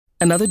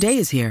Another day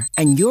is here,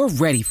 and you're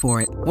ready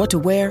for it. What to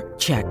wear?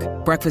 Check.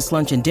 Breakfast,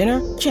 lunch, and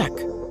dinner? Check.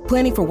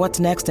 Planning for what's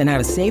next and how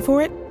to save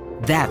for it?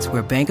 That's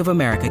where Bank of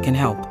America can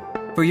help.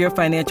 For your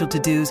financial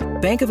to-dos,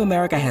 Bank of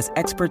America has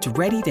experts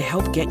ready to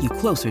help get you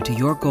closer to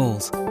your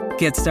goals.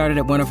 Get started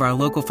at one of our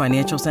local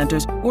financial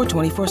centers or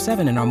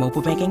 24/7 in our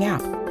mobile banking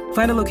app.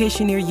 Find a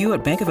location near you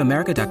at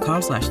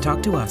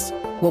bankofamerica.com/talktous.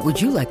 What would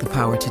you like the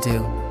power to do?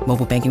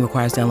 Mobile banking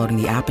requires downloading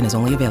the app and is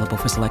only available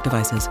for select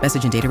devices.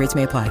 Message and data rates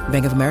may apply.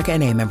 Bank of America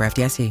N.A., member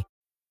FDIC.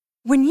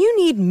 When you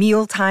need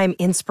mealtime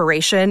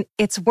inspiration,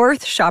 it's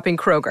worth shopping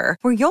Kroger,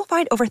 where you'll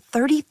find over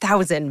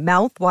 30,000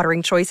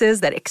 mouth-watering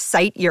choices that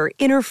excite your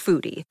inner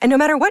foodie. And no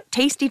matter what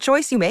tasty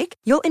choice you make,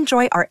 you'll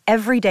enjoy our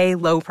everyday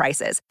low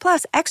prices,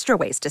 plus extra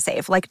ways to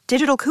save, like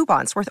digital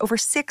coupons worth over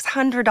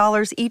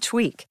 $600 each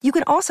week. You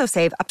can also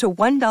save up to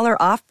 $1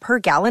 off per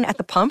gallon at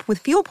the pump with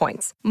fuel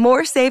points.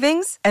 More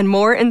savings and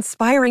more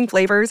inspiring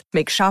flavors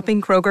make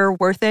shopping Kroger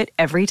worth it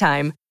every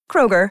time.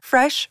 Kroger,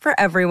 fresh for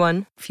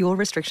everyone. Fuel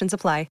restrictions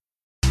apply.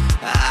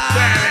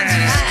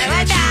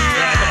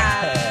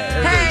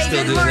 Hey,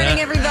 good morning,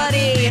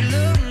 everybody.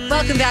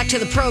 Welcome back to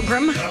the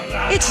program.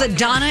 It's the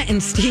Donna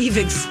and Steve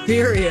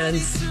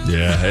experience.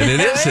 Yeah, and it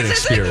is an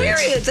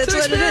experience. That's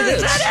what it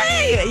is.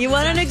 Hey, you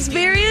want an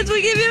experience?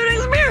 We give you an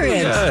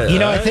experience. Yeah. You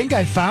know, I think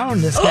I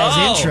found this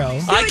guy's intro.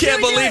 I can't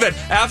believe it.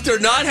 After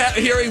not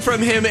hearing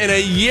from him in a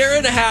year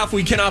and a half,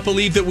 we cannot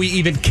believe that we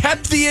even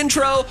kept the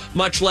intro,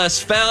 much less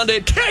found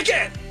it. Kick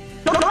it!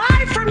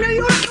 Live from New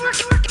York.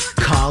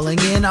 Calling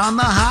in on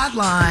the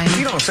hotline.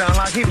 You don't sound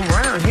like people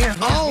around here.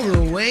 All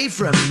the way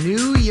from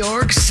New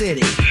York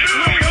City.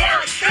 New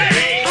York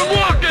City! I'm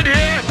walking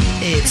here!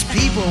 It's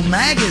People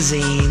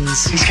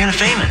Magazine's He's kind of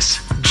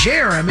famous.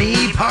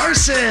 Jeremy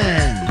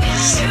Parsons.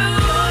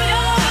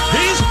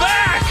 He's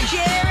back!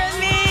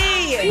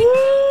 Jeremy!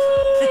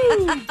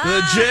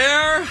 The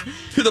Jer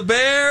to the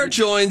Bear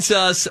joins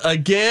us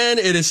again.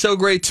 It is so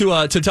great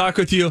to talk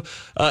with you.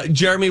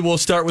 Jeremy, we'll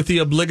start with the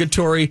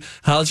obligatory.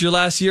 How's your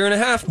last year and a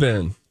half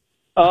been?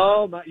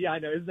 Oh, yeah, I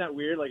know. Isn't that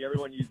weird? Like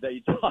everyone that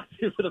you talk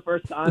to for the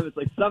first time, it's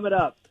like, sum it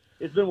up.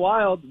 It's been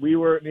wild. Me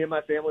and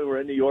my family were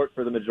in New York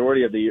for the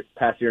majority of the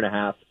past year and a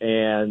half,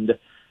 and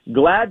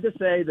glad to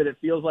say that it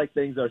feels like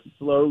things are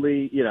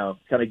slowly,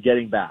 kind of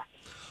getting back.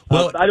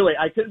 Well, by the way,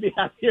 I couldn't be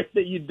happier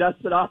that you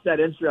dusted off that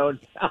intro and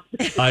found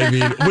it.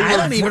 I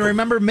don't even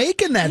remember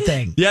making that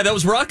thing. Yeah, that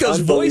was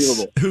Rocco's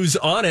voice who's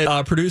on it.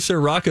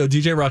 Producer Rocco,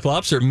 DJ Rock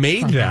Lobster,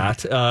 made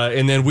that.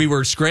 And then we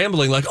were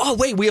scrambling like, oh,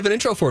 wait, we have an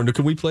intro for him.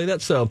 Can we play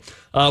that? So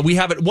we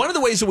have it. One of the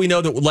ways that we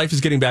know that life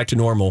is getting back to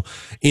normal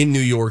in New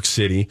York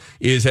City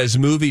is as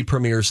movie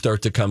premieres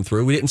start to come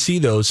through. We didn't see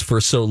those for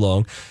so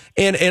long.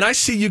 And I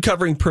see you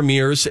covering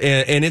premieres,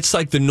 and it's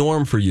like the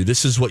norm for you.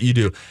 This is what you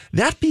do.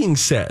 That being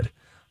said,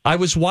 I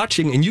was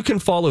watching, and you can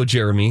follow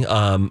Jeremy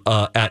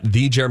at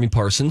the Jeremy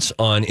Parsons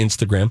on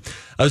Instagram.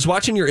 I was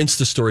watching your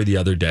Insta story the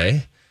other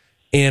day,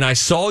 and I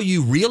saw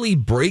you really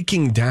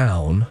breaking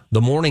down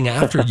the morning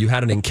after you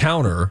had an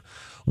encounter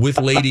with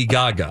Lady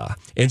Gaga.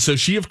 And so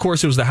she, of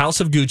course, it was the House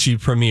of Gucci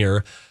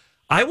premiere.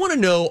 I want to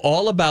know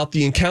all about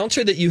the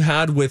encounter that you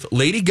had with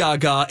Lady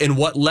Gaga and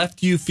what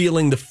left you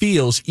feeling the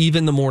feels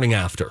even the morning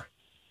after.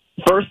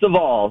 First of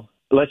all,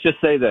 let's just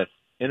say this.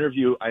 I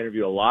interview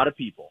a lot of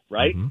people,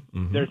 right?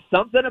 Mm-hmm. There's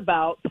something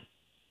about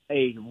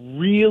a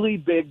really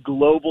big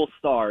global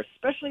star,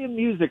 especially a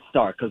music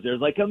star, because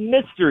there's like a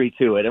mystery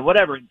to it and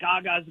whatever. And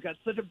Gaga's got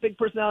such a big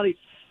personality.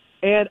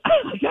 And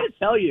I got to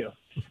tell you,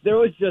 there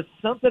was just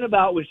something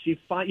about when she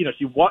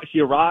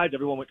arrived,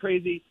 everyone went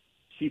crazy.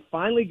 She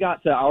finally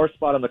got to our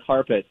spot on the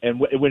carpet. And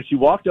when she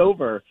walked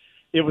over,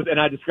 it was, and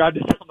I described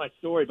this on my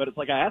story, but it's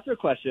like I asked her a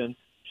question.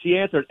 She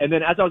answered, and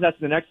then as I was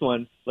asking the next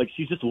one, like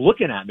she's just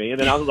looking at me, and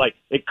then I was like,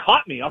 it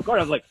caught me off guard.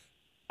 I was like,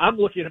 I'm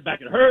looking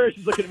back at her,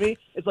 she's looking at me.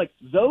 It's like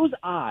those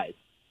eyes,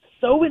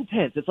 so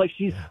intense. It's like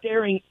she's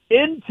staring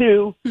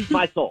into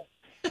my soul.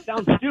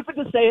 Sounds stupid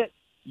to say it.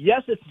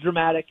 Yes, it's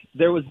dramatic.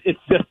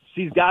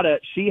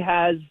 She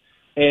has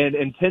an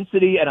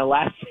intensity and a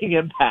lasting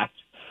impact.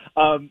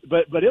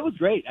 But it was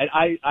great.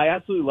 I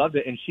absolutely loved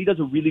it, and she does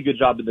a really good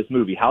job in this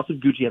movie. House of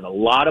Gucci has a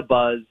lot of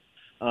buzz.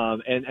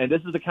 And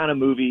this is the kind of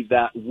movie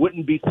that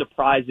wouldn't be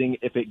surprising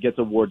if it gets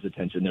awards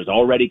attention. There's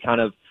already kind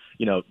of,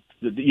 you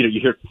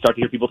start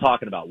to hear people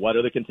talking about what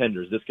are the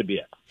contenders. This could be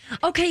it.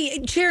 Okay,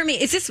 Jeremy,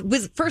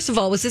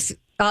 was this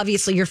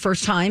obviously your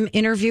first time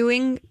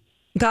interviewing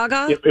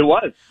Gaga? It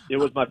was. It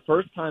was my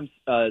first time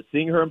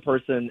seeing her in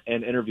person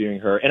and interviewing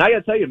her. And I got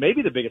to tell you,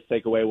 maybe the biggest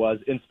takeaway was,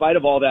 in spite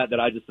of all that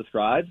I just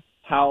described,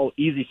 how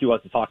easy she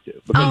was to talk to.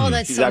 Because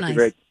that's she's so actually nice.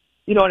 Very,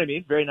 you know what I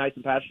mean? Very nice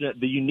and passionate.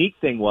 The unique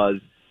thing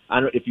was, I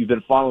don't know if you've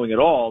been following at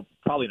all,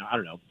 probably not, I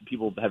don't know.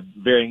 People have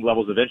varying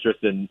levels of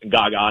interest in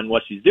Gaga and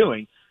what she's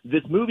doing.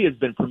 This movie has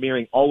been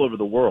premiering all over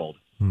the world.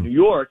 New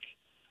York,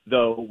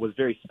 though, was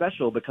very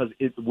special because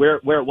where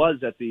it was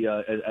at the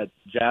at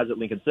Jazz at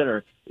Lincoln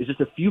Center is just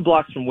a few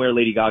blocks from where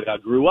Lady Gaga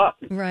grew up.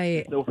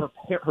 Right. So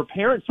her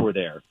parents were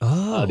there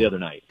the other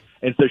night.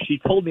 And so she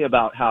told me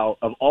about how,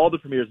 of all the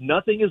premieres,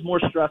 nothing is more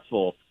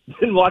stressful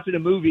than watching a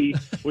movie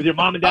with your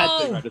mom and dad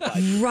sitting right beside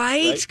you.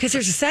 Right? Because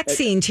there's a sex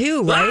scene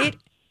too, right?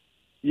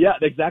 Yeah,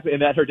 exactly.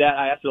 And that her dad,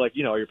 I asked her, like,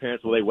 are your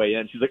parents, will they weigh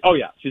in? She's like, oh,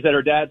 yeah. She said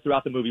her dad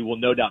throughout the movie will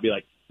no doubt be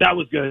like, that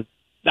was good.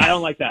 I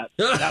don't like that.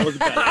 That was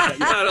bad.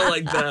 I don't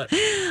like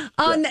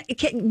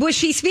that. Was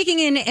she speaking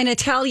in an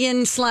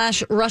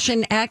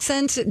Italian/Russian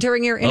accent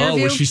during your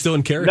interview? Oh, was she still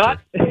in character?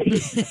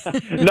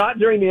 Not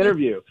during the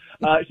interview.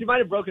 She might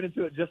have broken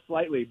into it just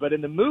slightly, but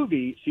in the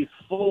movie, she's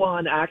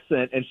full-on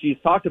accent, and she's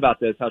talked about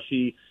this, how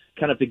she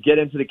kind of, to get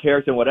into the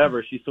character and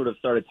whatever, she sort of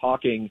started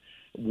talking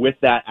with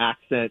that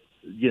accent,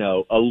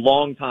 a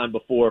long time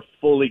before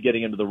fully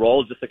getting into the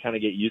role, just to kind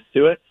of get used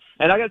to it.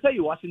 And I got to tell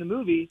you, watching the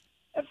movie,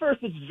 at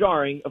first it's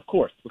jarring, of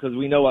course, because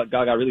we know what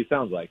Gaga really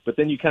sounds like. But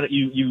then you kind of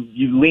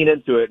you lean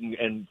into it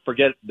and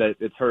forget that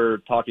it's her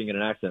talking in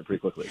an accent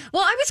pretty quickly.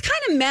 Well, I was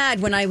kind of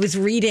mad when I was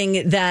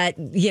reading that,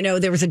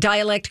 there was a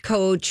dialect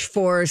coach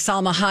for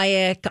Salma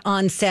Hayek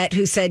on set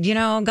who said,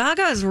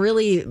 Gaga's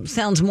really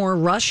sounds more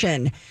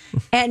Russian.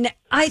 And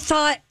I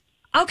thought,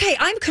 okay,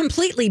 I'm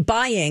completely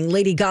buying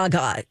Lady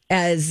Gaga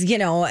as,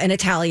 an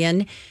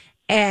Italian.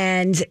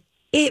 And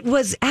it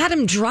was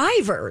Adam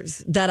Driver's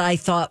that I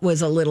thought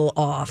was a little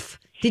off.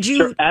 Did you?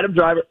 Sure, Adam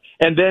Driver,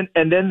 and then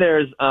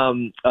there's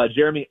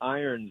Jeremy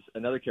Irons,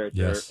 another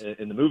character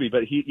in the movie.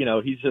 But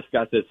he's just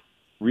got this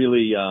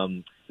really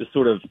this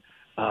sort of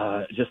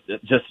just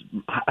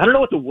I don't know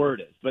what the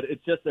word is, but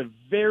it's just a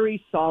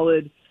very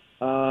solid.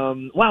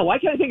 Wow, why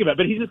can't I think of it?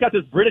 But he's just got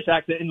this British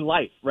accent in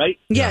life, right?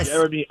 Yes.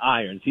 Jeremy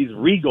Irons. He's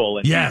regal,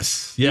 and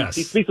yes.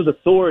 He speaks with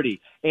authority,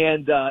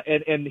 and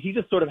he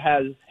just sort of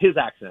has his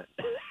accent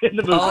in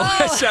the movie. Oh,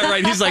 that's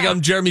right. He's like, I'm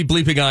Jeremy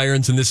bleeping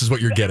Irons, and this is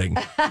what you're getting.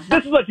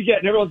 This is what you get,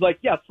 and everyone's like,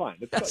 yeah, it's fine.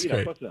 That's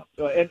great. Close enough.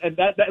 And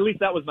that at least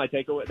that was my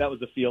takeaway. That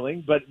was the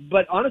feeling. But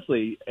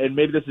honestly, and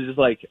maybe this is just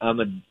like I'm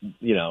a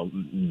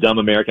dumb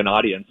American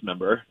audience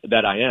member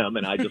that I am,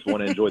 and I just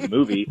want to enjoy the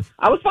movie.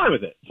 I was fine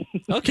with it.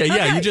 Okay,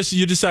 yeah,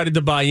 you decided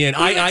to buy in.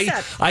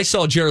 I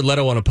saw Jared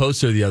Leto on a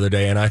poster the other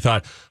day, and I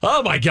thought,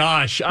 oh my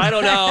gosh, I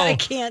don't know. I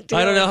can't do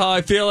I don't know how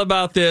I feel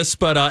about this.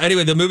 But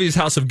anyway, the movie is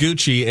House of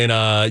Gucci,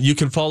 and you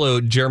can follow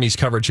Jeremy's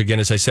coverage again,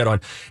 as I said, on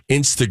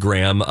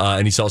Instagram,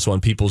 and he's also on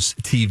People's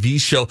TV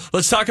show.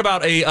 Let's talk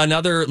about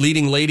another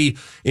leading lady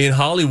in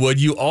Hollywood.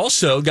 You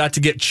also got to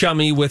get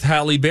chummy with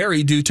Halle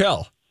Berry. Do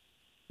tell.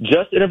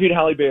 Just interviewed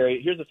Halle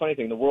Berry. Here's the funny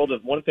thing. One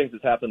of the things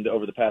that's happened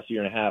over the past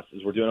year and a half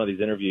is we're doing all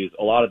these interviews,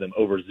 a lot of them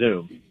over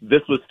Zoom.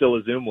 This was still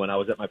a Zoom one. I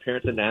was at my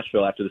parents in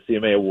Nashville after the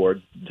CMA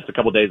Awards just a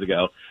couple days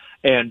ago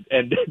and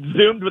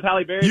Zoomed with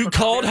Halle Berry. You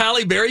called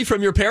Halle Berry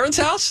from your parents'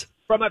 house?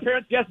 From my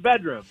parents' guest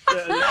bedroom.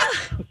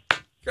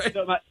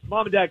 So my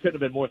mom and dad couldn't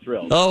have been more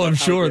thrilled. Oh, I'm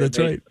sure. That's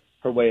right.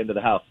 Her way into the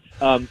house.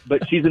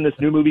 But she's in this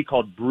new movie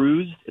called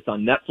Bruised. It's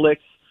on Netflix.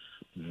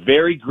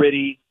 Very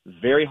gritty,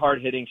 very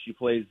hard-hitting. She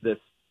plays this,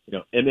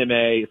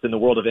 MMA. It's in the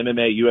world of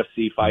MMA,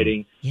 UFC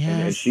fighting.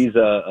 Yes. And she's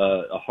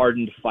a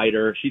hardened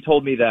fighter. She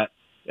told me that,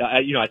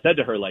 I said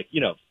to her,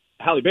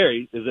 Halle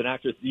Berry is an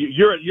actress.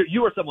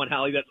 You are someone,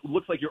 Halle, that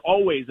looks like you're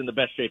always in the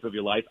best shape of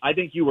your life. I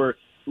think you were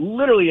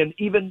literally in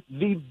even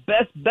the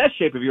best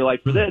shape of your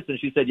life for this. And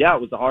she said, yeah,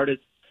 it was the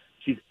hardest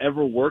she's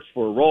ever worked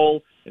for a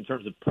role in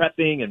terms of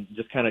prepping and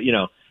just kind of,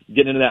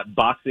 getting into that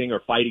boxing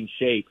or fighting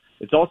shape.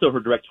 It's also her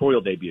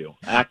directorial debut,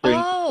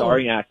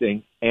 starring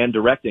acting, and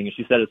directing. And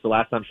she said it's the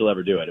last time she'll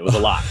ever do it. It was a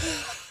lot.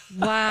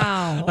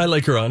 Wow. I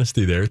like her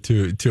honesty there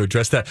to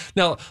address that.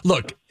 Now,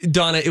 look,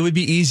 Donna, it would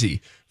be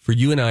easy for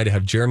you and I to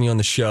have Jeremy on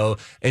the show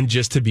and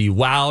just to be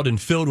wowed and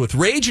filled with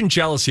rage and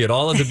jealousy at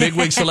all of the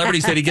bigwig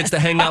celebrities that he gets to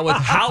hang out with.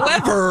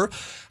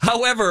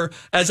 However,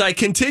 as I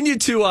continue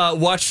to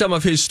watch some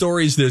of his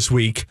stories this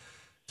week,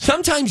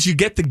 sometimes you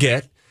get the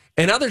get,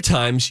 and other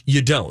times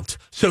you don't.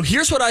 So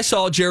here's what I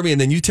saw, Jeremy,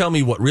 and then you tell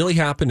me what really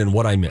happened and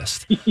what I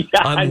missed. Yeah,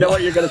 I know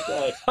what you're going to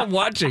say. I'm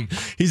watching.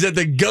 He's at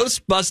the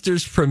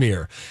Ghostbusters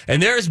premiere,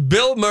 and there's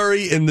Bill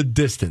Murray in the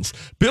distance.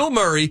 Bill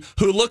Murray,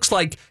 who looks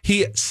like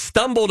he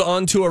stumbled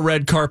onto a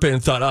red carpet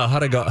and thought, how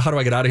do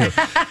I get out of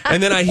here?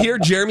 And then I hear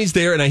Jeremy's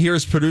there, and I hear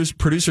his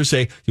producer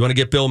say, you want to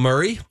get Bill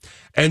Murray?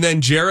 And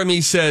then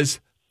Jeremy says,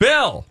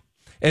 Bill.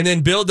 And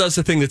then Bill does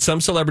the thing that some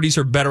celebrities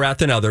are better at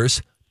than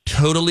others,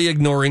 totally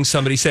ignoring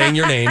somebody saying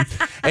your name.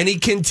 And he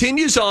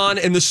continues on,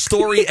 and the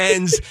story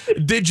ends.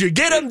 Did you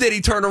get him? Did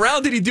he turn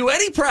around? Did he do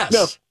any press?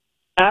 No,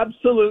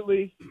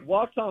 absolutely.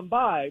 Walked on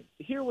by.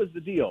 Here was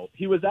the deal.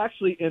 He was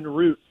actually en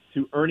route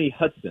to Ernie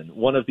Hudson,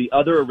 one of the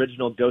other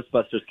original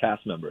Ghostbusters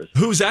cast members.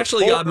 Who's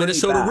actually got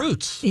Minnesota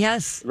roots.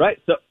 Yes.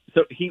 Right. So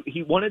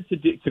he wanted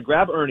to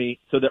grab Ernie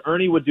so that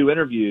Ernie would do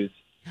interviews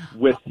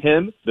with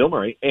him, Bill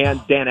Murray,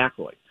 and Dan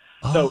Aykroyd.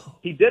 So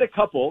he did a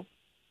couple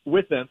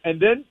with them,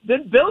 and then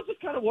Bill just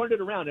kind of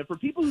wandered around. And for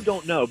people who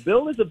don't know,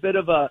 Bill is a bit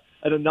of an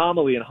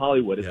anomaly in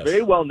Hollywood. It's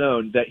very well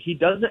known that he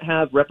doesn't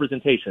have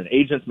representation,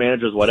 agents,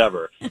 managers,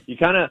 whatever. You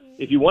kind of,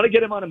 if you want to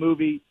get him on a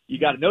movie, you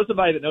got to know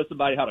somebody that knows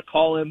somebody how to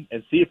call him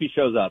and see if he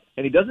shows up.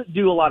 And he doesn't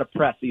do a lot of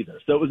press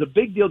either. So it was a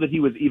big deal that he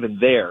was even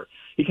there.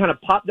 He kind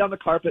of popped down the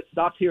carpet,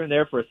 stopped here and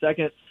there for a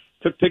second,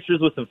 took pictures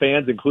with some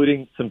fans,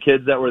 including some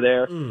kids that were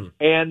there,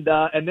 and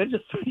then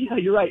just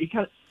you're right.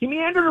 He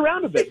meandered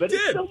around a bit, but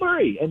it's still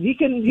Murray, and he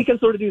can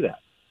sort of do that.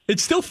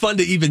 It's still fun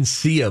to even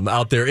see him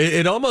out there.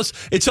 It's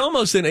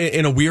almost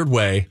in a weird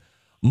way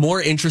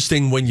more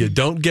interesting when you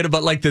don't get it.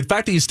 But like the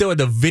fact that you still had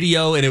the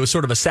video and it was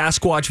sort of a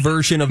Sasquatch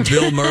version of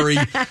Bill Murray.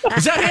 Is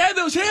that him?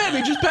 That was him.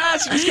 He just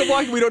passed. He just kept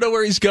walking. We don't know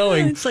where he's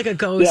going. It's like a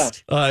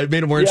ghost. It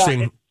made it more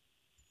interesting.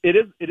 It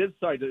is.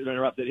 Sorry to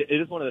interrupt. It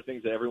is one of the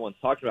things that everyone's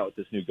talking about with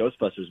this new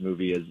Ghostbusters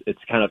movie. Is it's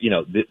kind of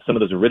some of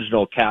those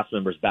original cast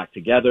members back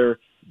together.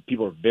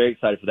 People are very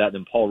excited for that. And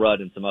then Paul Rudd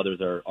and some others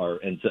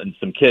and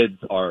some kids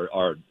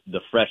are the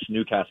fresh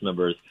new cast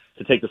members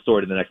to take the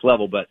story to the next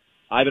level. But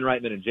Ivan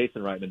Reitman and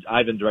Jason Reitman.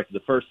 Ivan directed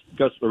the first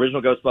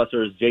original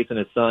Ghostbusters. Jason,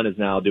 his son, is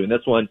now doing this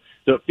one.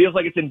 So it feels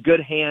like it's in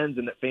good hands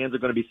and that fans are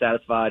going to be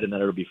satisfied and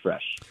that it'll be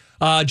fresh.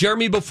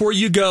 Jeremy, before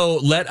you go,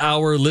 let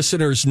our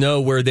listeners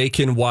know where they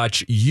can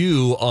watch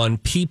you on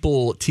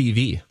People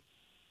TV.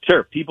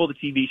 Sure. People, the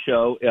TV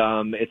show.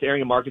 It's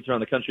airing in markets around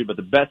the country, but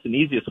the best and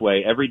easiest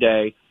way, every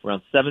day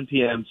around 7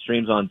 p.m.,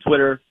 streams on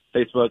Twitter,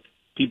 Facebook,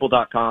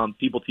 people.com,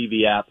 People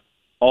TV app,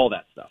 all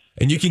that stuff.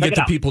 And you can get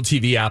the People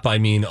TV app,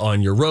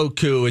 on your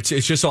Roku. It's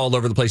just all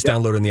over the place. Yep.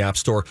 Download in the App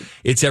Store.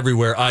 It's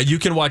everywhere. You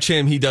can watch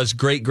him. He does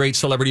great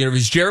celebrity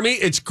interviews. Jeremy,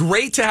 it's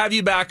great to have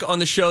you back on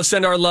the show.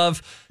 Send our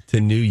love to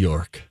New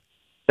York.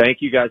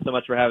 Thank you guys so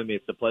much for having me.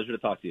 It's a pleasure to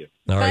talk to you.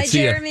 All right, bye,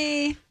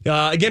 Jeremy.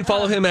 Again,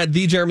 follow him at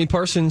the Jeremy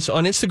Parsons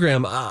on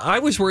Instagram. I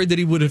was worried that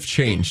he would have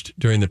changed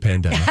during the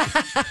pandemic.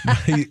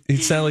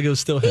 It sounded like it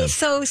was still him. He's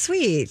so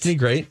sweet. Isn't he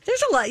great?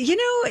 There's a lot.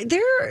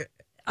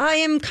 I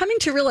am coming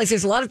to realize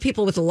there's a lot of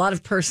people with a lot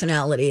of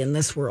personality in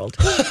this world.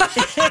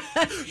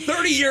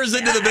 30 years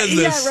into the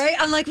business. Yeah, right?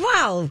 I'm like,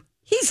 wow.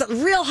 He's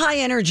real high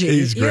energy.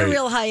 He's great. You're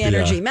real high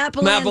energy. Yeah. Matt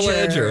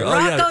Belanger.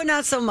 Rocco,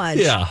 not so much.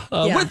 Yeah.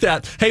 With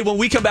that, hey, when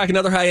we come back,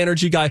 another high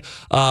energy guy,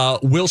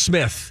 Will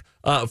Smith,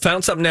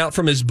 found something out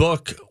from his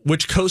book.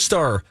 Which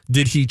co-star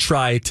did he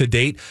try to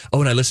date?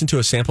 Oh, and I listened to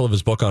a sample of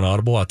his book on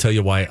Audible. I'll tell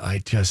you why. I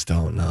just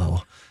don't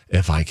know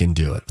if I can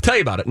do it. I'll tell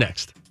you about it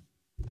next.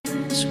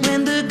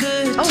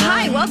 Oh,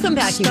 hi. Welcome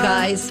back, you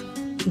guys.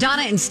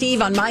 Donna and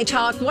Steve on My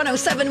Talk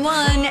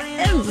 107.1,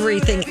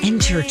 everything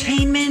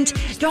entertainment.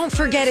 Don't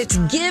forget, it's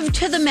Give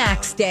to the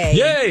Max Day.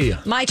 Yay!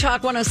 My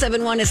Talk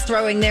 107.1 is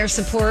throwing their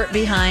support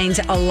behind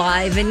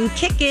Alive and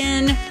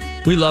Kickin'.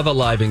 We love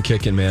Alive and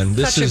Kickin', man.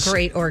 This Such is a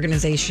great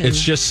organization. It's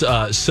just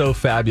so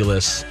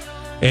fabulous.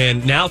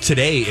 And now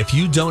today, if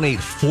you donate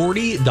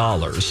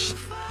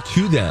 $40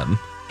 to them,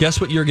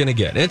 guess what you're going to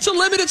get? It's a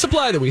limited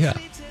supply that we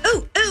have.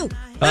 Ooh, ooh.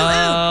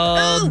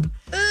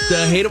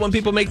 I hate it when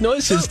people make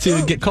noises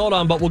to get called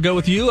on, but we'll go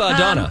with you,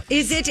 Donna.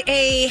 Is it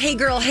a Hey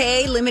Girl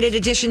Hey limited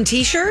edition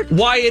t-shirt?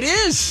 Why, it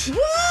is.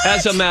 What?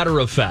 As a matter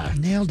of fact.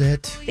 Nailed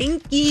it.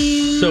 Thank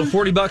you. So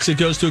 $40, it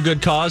goes to a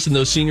good cause, and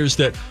those seniors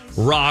that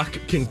rock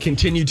can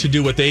continue to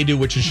do what they do,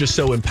 which is just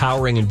so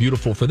empowering and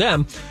beautiful for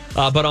them.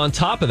 But on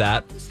top of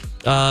that,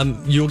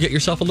 you'll get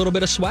yourself a little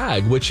bit of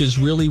swag, which is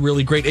really,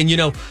 really great.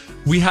 And,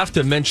 we have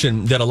to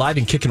mention that Alive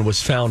and Kickin'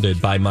 was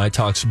founded by My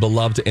Talk's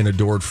beloved and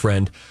adored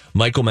friend,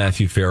 Michael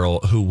Matthew Farrell,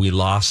 who we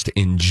lost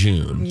in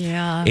June.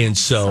 Yeah. And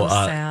so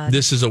sad.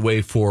 this is a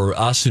way for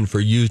us and for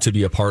you to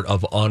be a part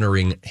of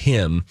honoring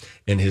him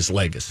and his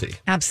legacy.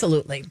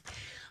 Absolutely.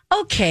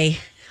 Okay.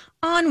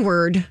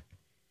 Onward.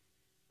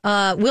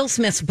 Will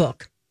Smith's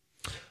book.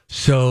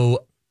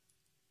 So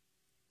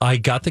I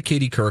got the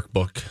Katie Couric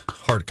book,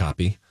 hard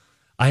copy.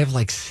 I have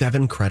like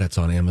 7 credits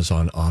on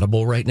Amazon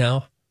Audible right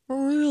now.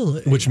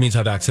 Really? Which means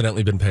I've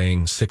accidentally been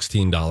paying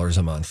 $16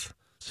 a month.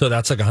 So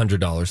that's like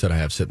 $100 that I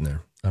have sitting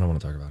there. I don't want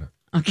to talk about it.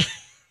 Okay.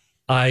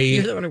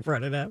 You're the one who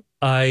brought it up.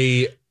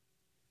 I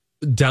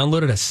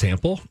downloaded a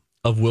sample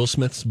of Will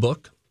Smith's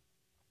book.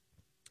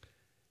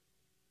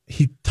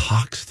 He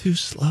talks too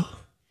slow.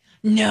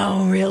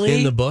 No, really?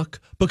 In the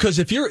book? Because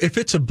if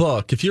it's a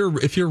book, if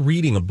you're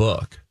reading a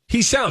book,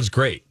 he sounds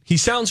great.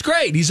 He's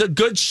a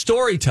good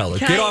storyteller.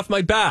 Get off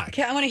my back.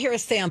 Okay, I want to hear a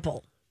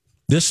sample.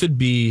 This would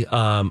be,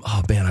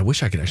 oh man, I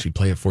wish I could actually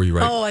play it for you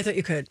right Oh, I thought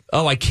you could.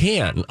 Oh, I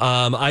can.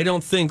 I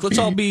don't think, let's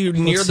all be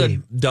near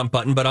the dump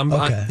button,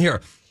 but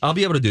here, I'll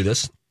be able to do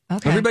this.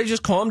 Okay. Everybody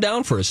just calm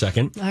down for a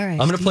second. All right. I'm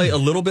going to play a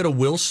little bit of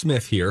Will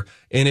Smith here,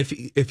 and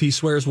if he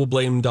swears, we'll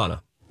blame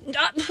Donna.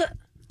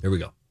 Here we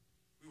go.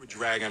 We were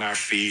dragging our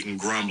feet and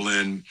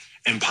grumbling,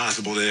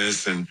 impossible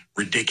this and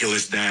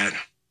ridiculous that.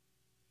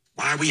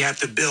 Why we have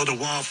to build a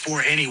wall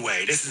for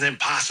anyway? This is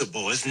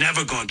impossible. It's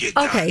never going to get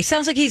done. Okay,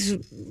 sounds like he's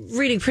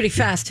reading pretty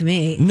fast to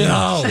me.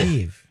 No.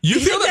 Steve. You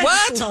feel that?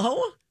 What?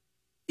 Slow?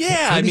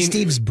 Yeah. Maybe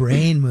Steve's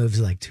brain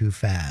moves like too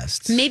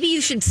fast. Maybe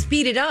you should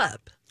speed it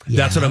up.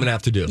 That's what I'm going to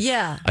have to do.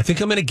 Yeah. I think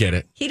I'm going to get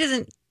it. He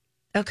doesn't.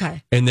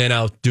 Okay. And then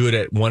I'll do it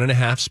at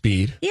 1.5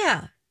 speed.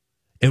 Yeah.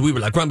 And we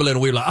were like grumbling,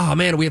 and we were like, oh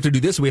man, we have to do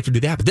this, and we have to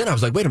do that. But then I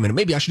was like, wait a minute,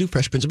 maybe I should do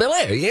Fresh Prince of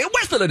Bel-Air. Yeah,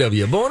 West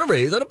Philadelphia, born and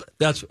raised.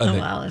 That's. Oh,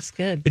 wow, that's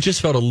good. It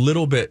just felt a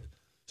little bit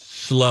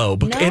slow.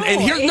 But here's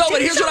what I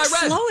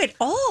read. Slow at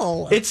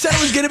all. It said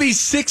it was going to be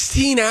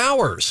 16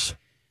 hours.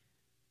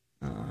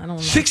 I don't don't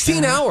like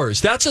 16 that.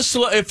 hours. That's a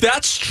slow. If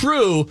that's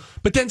true,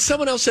 but then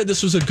someone else said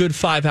this was a good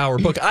 5-hour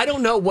book. I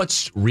don't know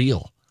what's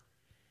real.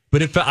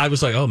 But if I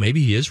was like, oh,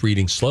 maybe he is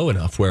reading slow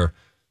enough where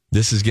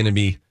this is going to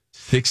be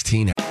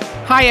 16 hours.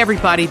 Hi,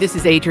 everybody. This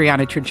is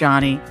Adriana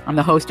Trajani. I'm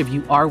the host of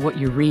You Are What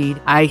You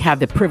Read. I have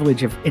the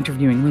privilege of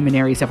interviewing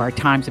luminaries of our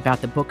times about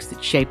the books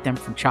that shaped them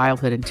from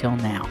childhood until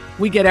now.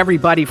 We get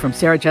everybody from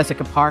Sarah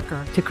Jessica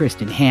Parker to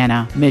Kristen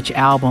Hanna, Mitch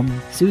Albom,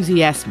 Susie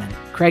Essman,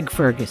 Craig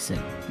Ferguson,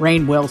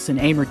 Rainn Wilson,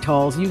 Amor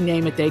Tolls, you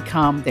name it, they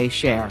come, they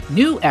share.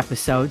 New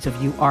episodes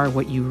of You Are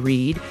What You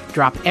Read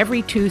drop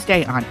every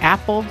Tuesday on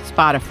Apple,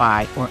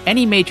 Spotify, or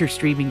any major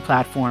streaming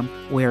platform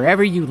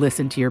wherever you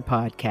listen to your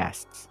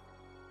podcasts.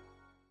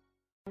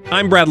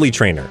 I'm Bradley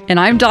Trainer. And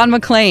I'm Don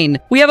McClain.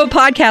 We have a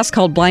podcast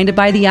called Blinded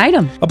by the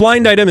Item. A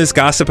blind item is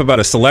gossip about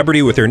a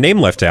celebrity with their name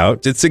left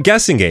out. It's a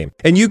guessing game,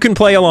 and you can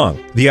play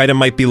along. The item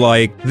might be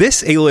like,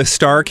 this A-list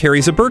star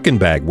carries a Birkin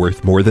bag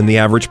worth more than the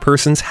average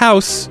person's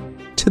house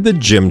to the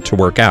gym to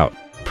work out.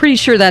 Pretty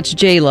sure that's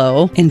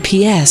J-Lo. And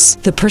P.S.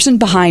 the person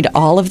behind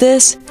all of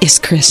this is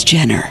Kris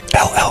Jenner,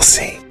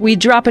 LLC. We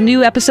drop a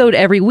new episode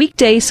every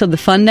weekday so the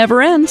fun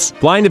never ends.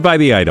 Blinded by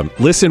the Item.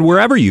 Listen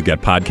wherever you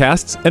get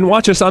podcasts and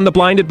watch us on the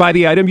Blinded by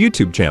the Item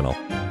YouTube channel.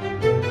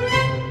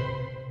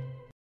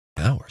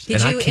 Hours.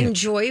 Did you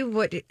enjoy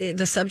what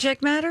the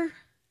subject matter?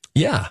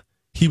 Yeah.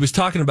 He was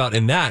talking about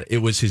in that it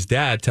was his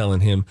dad telling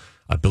him,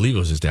 I believe it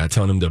was his dad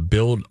telling him to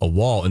build a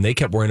wall. And they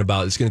kept worrying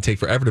about it's going to take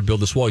forever to build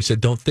this wall. He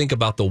said, don't think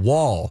about the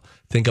wall.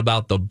 Think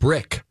about the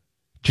brick.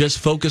 Just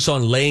focus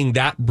on laying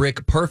that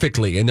brick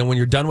perfectly. And then when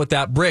you're done with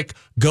that brick,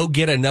 go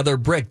get another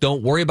brick.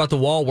 Don't worry about the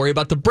wall. Worry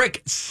about the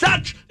brick.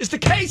 Such is the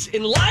case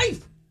in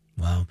life.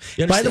 Wow.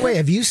 By the way,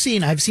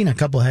 I've seen a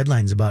couple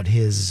headlines about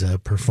his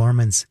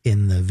performance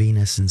in the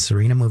Venus and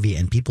Serena movie,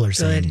 and people are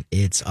saying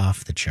it's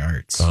off the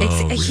charts. Oh,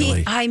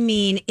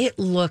 really? It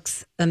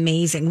looks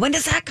amazing. When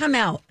does that come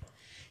out?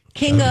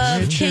 King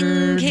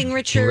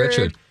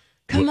Richard.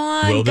 Come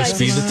on, will guys. this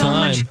be the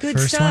time? So much good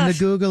First stuff. one to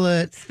Google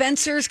it.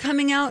 Spencer's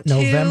coming out too.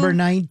 November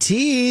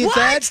 19th. What?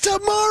 That's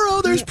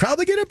tomorrow. There's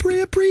probably going to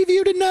be a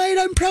preview tonight.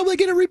 I'm probably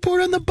going to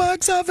report on the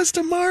box office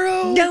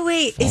tomorrow. No,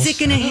 wait. Is it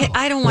going to hit?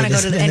 I don't want to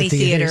go to any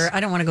theaters. theater. I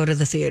don't want to go to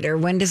the theater.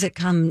 When does it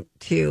come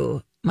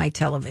to my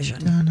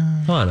television?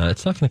 Hannah,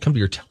 it's not going to come to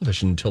your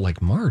television until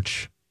like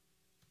March.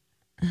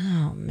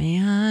 Oh,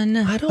 man.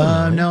 I don't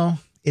know. No.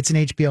 It's an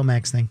HBO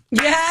Max thing.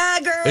 Yeah,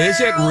 girl.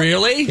 Is it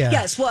really? Yeah.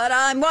 Guess what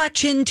I'm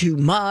watching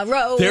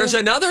tomorrow? There's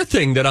another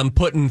thing that I'm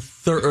putting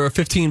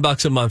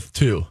 $15 a month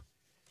too.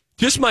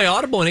 Just my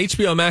Audible and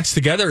HBO Max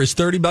together is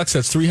 $30.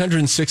 That's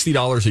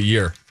 $360 a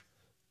year.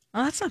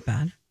 Oh, that's not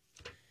bad.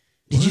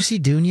 Did you see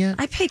Dune yet?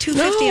 I pay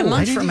 $250 a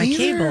month for my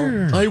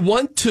cable. I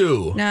want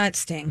to. No, it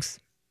stinks.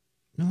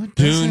 No, it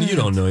Dune, doesn't. you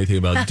don't know anything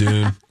about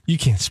Dune. You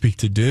can't speak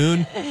to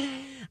Dune.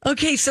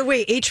 Okay, so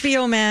wait,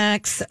 HBO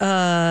Max,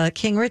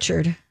 King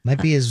Richard.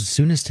 Might be as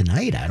soon as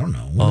tonight. I don't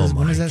know.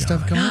 When does that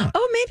stuff come out?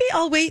 Oh, maybe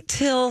I'll wait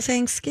till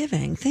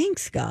Thanksgiving.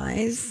 Thanks,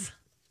 guys.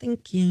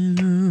 Thank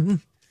you.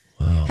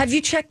 Wow. Have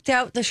you checked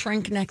out The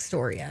Shrink Next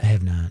Door yet? I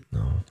have not.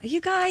 No. You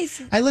guys?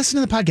 I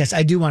listen to the podcast.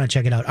 I do want to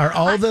check it out. Are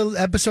all the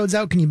episodes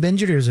out? Can you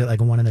binge it, or is it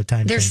like a one at a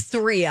time There's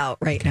thing? 3 out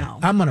right now.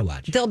 I'm going to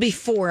watch it. There'll be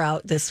 4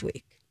 out this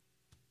week.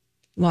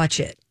 Watch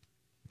it.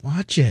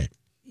 Watch it.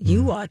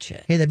 You watch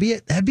it. Hey,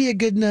 that'd be a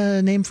good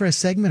name for a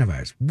segment of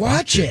ours.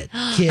 Watch it,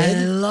 kid.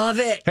 I love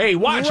it. Hey,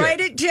 watch it. Write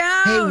it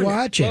down. Hey,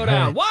 watch it. Slow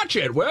down. Watch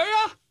it, will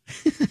ya?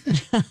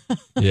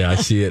 Yeah, I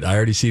see it. I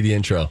already see the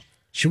intro.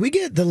 Should we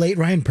get the late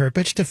Ryan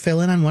Perpich to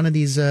fill in on one of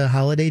these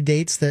holiday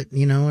dates that,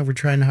 we're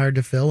trying hard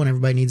to fill when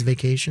everybody needs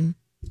vacation?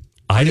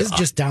 He's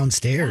just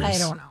downstairs. I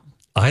don't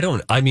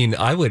know.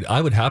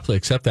 I would happily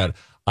accept that.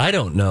 I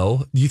don't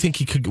know. Do you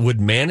think would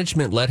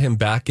management let him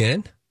back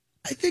in?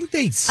 I think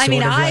they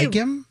like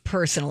him.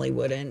 Personally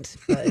wouldn't,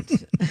 but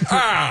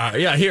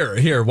yeah,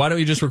 here. Why don't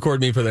you just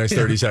record me for the next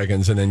 30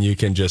 seconds and then you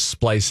can just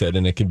splice it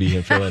and it can be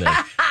him filling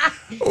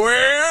in.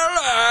 Well,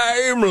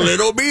 I'm a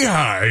little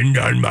behind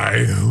on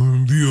my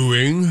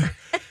viewing.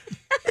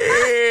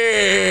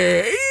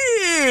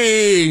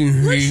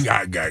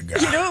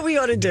 You know what we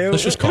ought to do?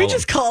 Let's just call we him.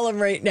 just call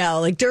him right now.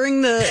 Like we're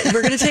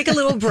going to take a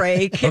little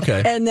break.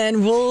 Okay. And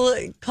then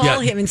we'll call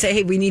him and say,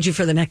 hey, we need you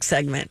for the next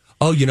segment.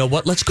 Oh, you know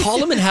what? Let's call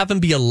him and have him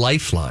be a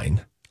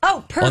lifeline.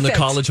 Oh, perfect. On the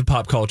College of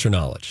Pop Culture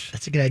Knowledge.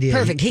 That's a good idea.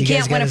 Perfect. He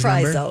can't win a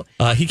prize, though.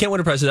 He can't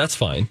win a prize, so that's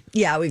fine.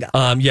 Yeah, we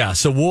got Yeah,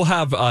 so we'll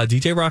have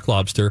DJ Rock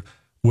Lobster.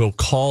 We'll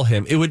call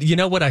him. It would, you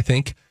know what I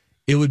think?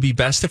 It would be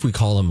best if we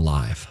call him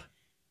live.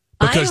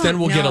 Because then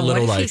we'll get a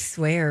little what if like... he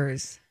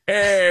swears?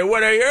 Hey,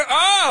 what are you?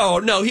 Oh,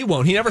 no, he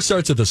won't. He never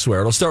starts with a swear.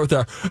 It'll start with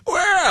a,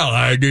 well,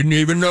 I didn't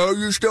even know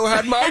you still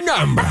had my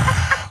number.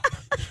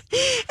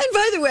 And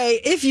by the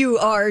way, if you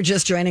are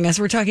just joining us,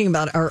 we're talking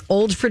about our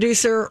old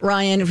producer,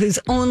 Ryan, who's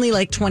only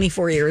like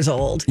 24 years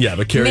old. Yeah,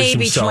 but carries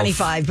maybe himself...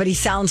 25, but he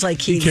sounds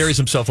like he carries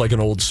himself like an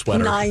old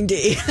sweater. 90.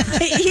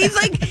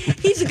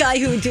 he's a guy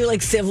who would do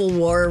like Civil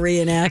War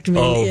reenactment.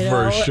 Oh,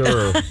 for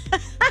sure.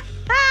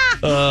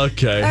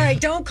 Okay. All right,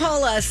 don't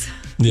call us.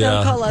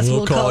 Don't call us,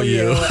 we'll call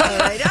you. All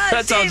right.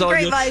 That sounds all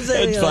good.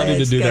 It's funny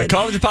to do that.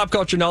 College of Pop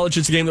Culture Knowledge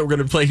is a game that we're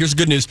going to play. Here's the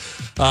good news.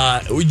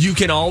 You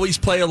can always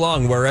play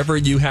along wherever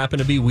you happen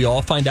to be. We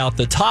all find out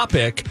the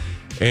topic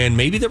and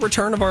maybe the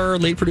return of our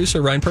late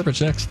producer, Ryan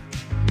Perpich, next.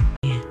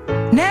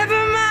 Never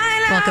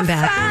mind. Welcome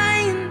back.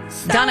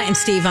 Donna and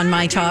Steve on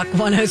My Talk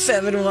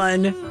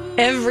 107.1.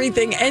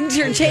 Everything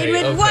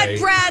entertainment. Okay. What,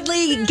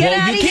 Bradley? Get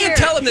out of here. You can't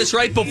tell him this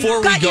right before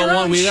we go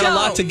on. We got a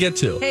lot to get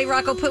to. Hey,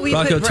 Rocco, put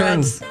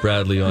turn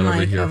Bradley on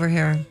over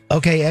here.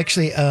 Okay,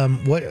 actually,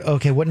 what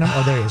number?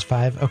 Oh, there he is,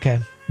 5. Okay.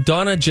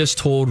 Donna just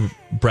told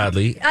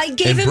Bradley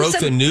broke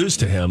the news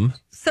to him.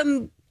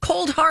 Some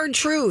cold, hard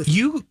truth.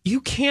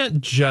 You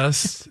can't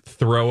just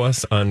throw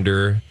us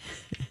under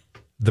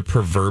the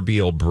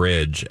proverbial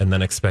bridge and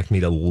then expect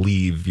me to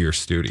leave your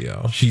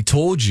studio. She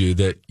told you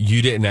that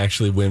you didn't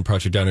actually win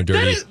Project Down and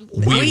Dirty.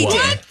 We won.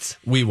 Did?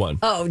 We won.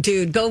 Oh,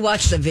 dude, go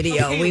watch the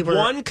video. Okay, we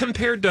won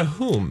compared to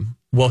whom?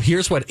 Well,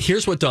 here's what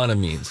Donna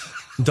means.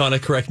 Donna,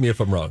 correct me if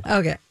I'm wrong.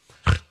 Okay.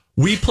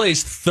 We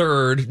placed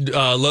third.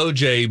 Low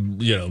J,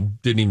 didn't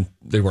even.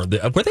 They weren't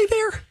there. Were they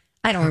there?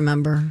 I don't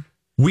remember.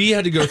 We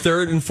had to go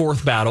third and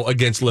fourth battle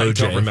against Low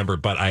J. I don't remember,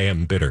 but I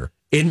am bitter.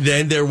 And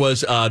then there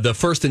was the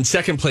first and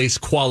second place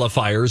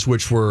qualifiers,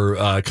 which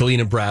were Colleen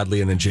and Bradley,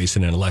 and then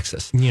Jason and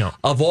Alexis. Yeah.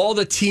 Of all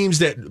the teams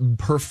that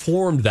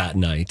performed that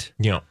night,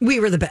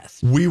 we were the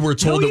best. We were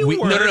told we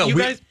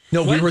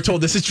were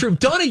told this is true.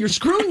 Donna, you're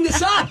screwing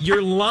this up.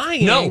 You're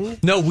lying.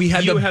 No, we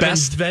had the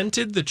best.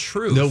 Invented the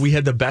truth. No, we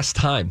had the best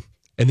time,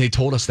 and they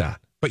told us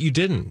that. But you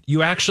didn't.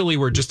 You actually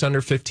were just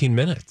under 15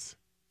 minutes.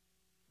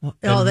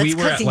 Oh, that's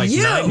because of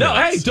you. No,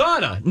 hey,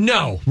 Donna.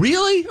 No,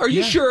 really? Are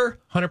you sure?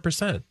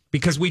 100%.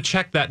 Because we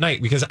checked that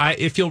night. Because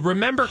if you'll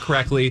remember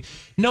correctly,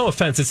 no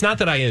offense, it's not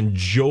that I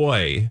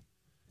enjoy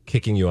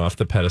kicking you off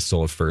the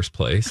pedestal of first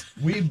place.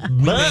 We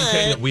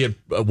maintain that we had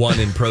won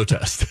in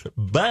protest,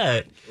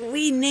 but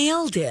we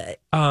nailed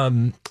it.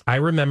 I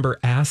remember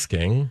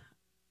asking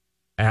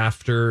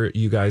after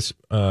you guys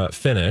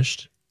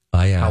finished,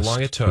 I asked how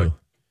long it took,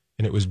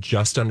 and it was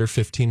just under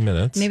 15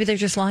 minutes. Maybe they're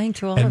just lying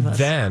to all and of us. And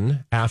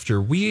then after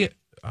we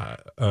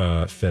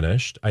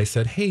finished, I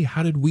said, "Hey,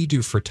 how did we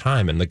do for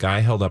time?" And the guy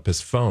held up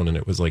his phone, and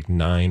it was like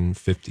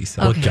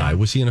 9:57. What guy?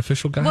 Was he an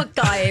official guy? What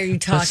guy are you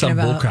talking That's some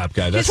about? bullcrap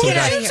guy. That's the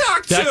guy.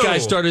 That guy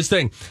started his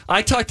thing.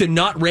 I talked to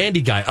not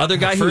Randy guy, other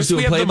guy who's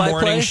doing play-by-play. First, we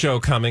have the morning show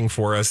coming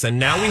for us, and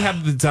now we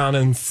have the Donna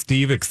and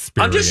Steve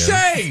experience. I'm just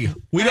saying,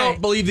 we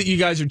don't believe that you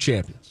guys are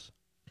champions.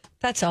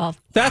 That's all.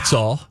 That's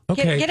all.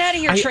 Okay. Get out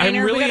of here,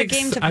 trainer. Really we got a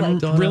game to play.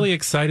 I'm really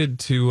excited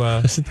to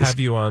have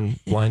you on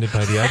Blinded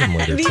by the Item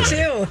later Me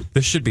today. too.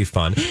 This should be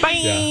fun. Bye.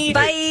 Yeah.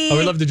 Bye. I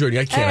would love to join you.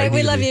 I can't. All right,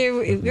 we love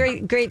you.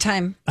 Great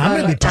time. I'm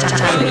going to be part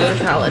of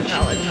college.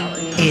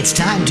 It's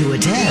time to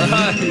attend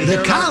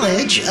the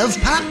College of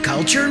Pop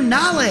Culture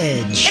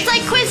Knowledge. It's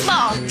like quiz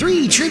ball.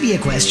 3 trivia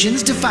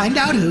questions to find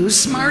out who's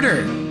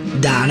smarter.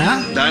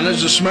 Donna?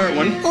 Donna's a smart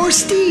one. Or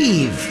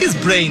Steve? His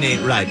brain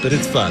ain't right, but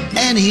it's fun.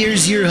 And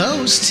here's your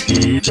host,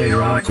 DJ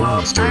Rock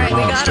Lobster. All right, we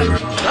got him.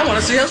 I want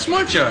to see how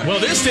smart you are. Well,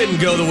 this didn't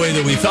go the way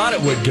that we thought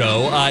it would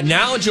go.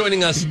 Now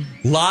joining us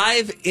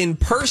live in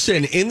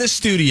person in the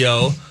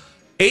studio,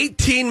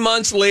 18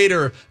 months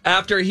later,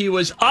 after he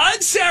was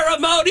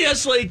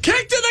unceremoniously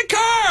kicked to the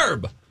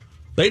curb.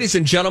 Ladies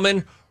and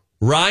gentlemen,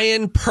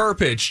 Ryan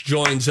Perpich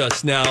joins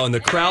us now, and the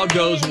crowd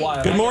goes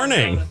wild. Good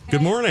morning.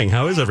 Good morning.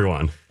 How is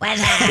everyone? What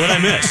did I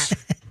miss?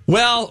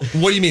 Well,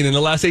 what do you mean, in the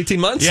last 18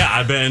 months? Yeah,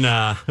 I've been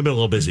a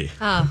little busy.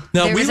 Oh,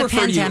 now, we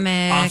refer to you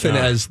often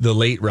as the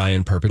late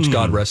Ryan Perpich,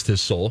 God rest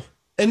his soul.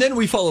 And then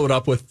we follow it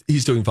up with,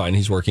 he's doing fine,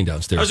 he's working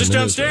downstairs. I was just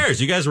downstairs.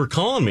 You guys were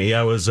calling me.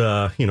 I was,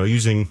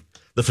 using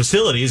the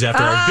facilities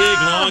after our big,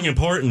 long,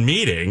 important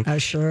meeting.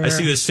 Sure. I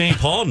see the St.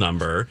 Paul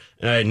number,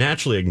 and I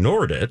naturally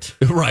ignored it.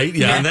 Right,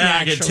 yeah. And then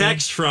I get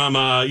text from,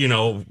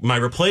 my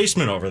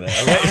replacement over there,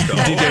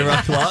 DJ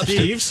Rock Lobster.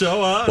 Steve,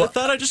 so I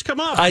thought I'd just come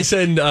up. I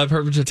send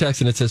Perpich a text,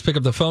 and it says, pick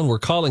up the phone, we're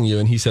calling you.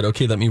 And he said,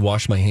 okay, let me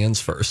wash my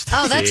hands first.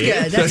 Oh, that's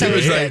good. That's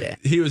always good.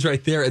 He was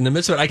right there in the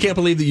midst of it. I can't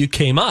believe that you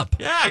came up.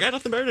 Yeah, I got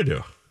nothing better to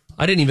do.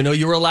 I didn't even know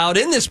you were allowed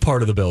in this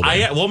part of the building.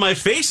 Well, my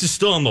face is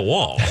still on the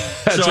wall.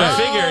 So I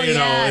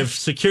figure, if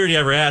security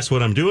ever asks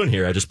what I'm doing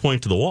here, I just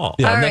point to the wall.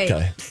 Yeah, all I'm right, that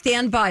guy.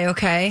 stand by,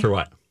 okay? For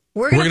what?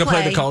 We're going to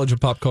play the College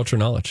of Pop Culture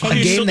Knowledge. A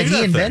game that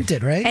he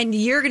invented, right? And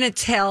you're going to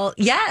tell,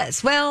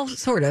 yes, well,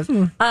 sort of.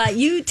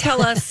 You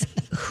tell us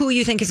who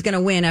you think is going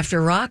to win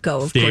after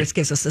Rocco, of course,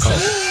 gives us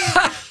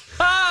the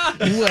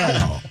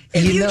Well,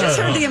 if you just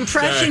heard the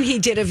impression he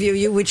did of you,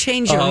 you would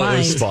change your mind. It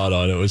was spot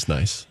on. It was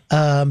nice.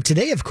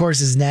 Today, of course,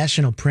 is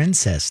National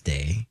Princess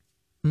Day.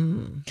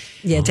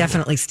 Yeah,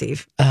 definitely,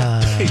 Steve. So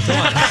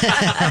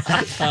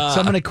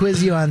I'm going to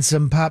quiz you on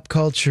some pop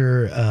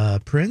culture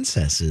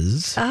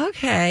princesses.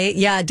 Okay.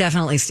 Yeah,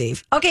 definitely,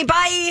 Steve. Okay,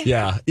 bye.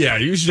 Yeah,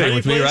 you stay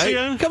with me,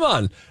 right? Come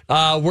on.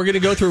 We're going to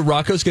go through.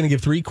 Rocco's going to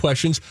give 3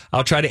 questions.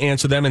 I'll try to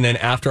answer them. And then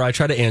after I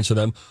try to answer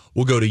them,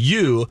 we'll go to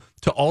you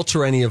to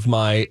alter any of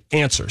my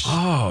answers.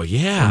 Oh,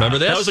 yeah. Remember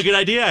this? That was a good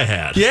idea I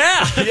had.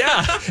 Yeah.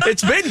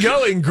 It's been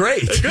going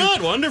great.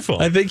 Good,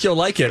 wonderful. I think you'll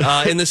like it.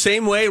 In the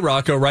same way,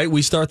 Rocco, right?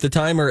 We start the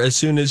timer as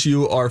soon as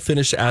you are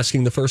finished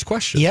asking the first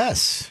question.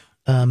 Yes.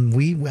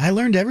 I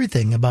learned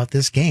everything about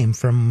this game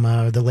from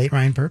the late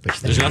Ryan Perpich.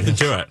 There's nothing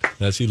to it.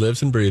 As he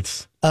lives and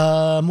breathes.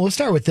 We'll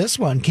start with this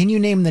one. Can you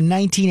name the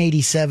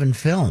 1987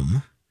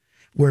 film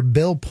where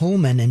Bill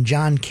Pullman and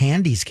John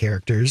Candy's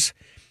characters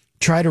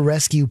try to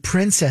rescue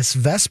Princess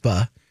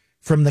Vespa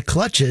from the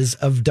clutches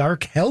of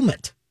Dark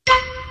Helmet?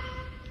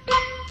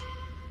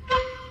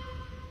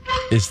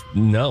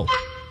 No.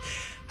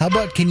 How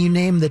about can you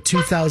name the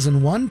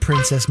 2001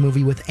 princess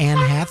movie with Anne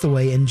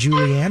Hathaway and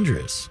Julie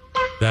Andrews?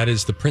 That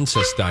is The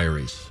Princess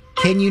Diaries.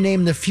 Can you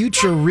name the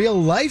future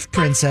real-life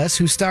princess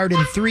who starred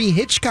in 3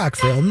 Hitchcock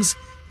films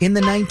in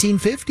the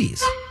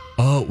 1950s?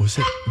 Oh,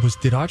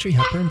 did Audrey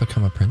Hepburn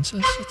become a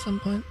princess at some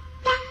point?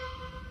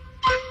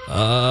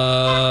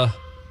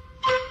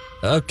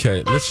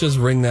 Okay, let's just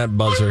ring that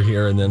buzzer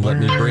here and then let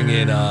me bring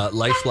in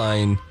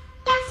Lifeline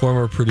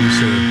former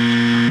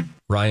producer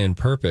Ryan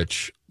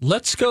Perpich.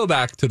 Let's go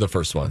back to the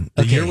first one.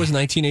 The year was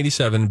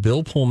 1987.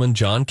 Bill Pullman,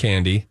 John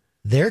Candy.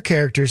 Their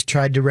characters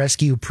tried to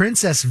rescue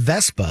Princess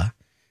Vespa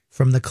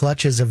from the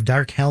clutches of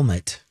Dark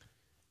Helmet.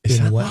 Is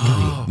in that what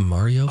movie?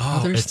 Mario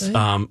Brothers it's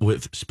thing?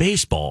 with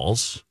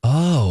Spaceballs.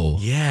 Oh.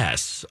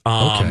 Yes.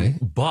 Okay.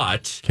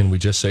 But can we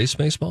just say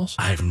Spaceballs?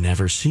 I've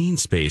never seen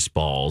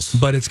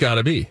Spaceballs. But it's got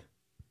to be.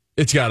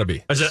 It's got to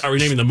be. Are we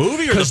naming the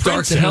movie or the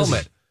Dark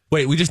Helmet?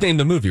 Wait, we just named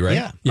the movie, right?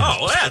 Yeah.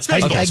 Oh, yeah, it's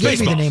Spaceballs. I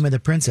gave you the name of the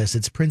princess.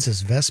 It's Princess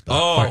Vespa.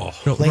 Oh.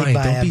 Played Ryan,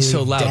 by, don't be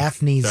so loud.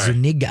 Daphne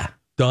Zuniga.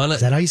 Donna. Is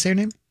that how you say her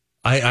name?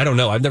 I don't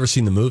know. I've never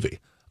seen the movie.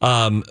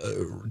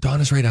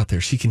 Donna's right out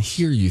there. She can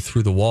hear you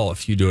through the wall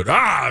if you do it.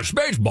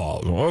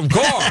 Spaceballs. Of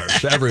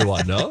course.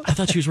 Everyone, no? I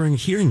thought she was wearing a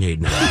hearing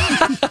aid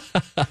now.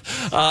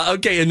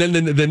 Okay, and then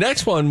the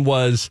next one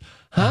was...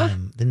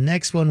 The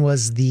next one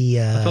was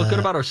the I felt good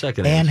about our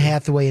second Anne answer.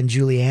 Hathaway and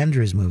Julie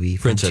Andrews movie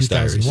from Princess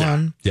 2001.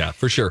 Diaries. Yeah,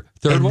 for sure.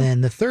 Third one? And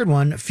then the third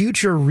one,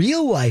 future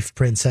real-life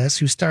princess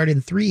who starred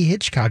in 3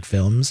 Hitchcock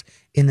films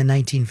in the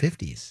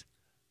 1950s.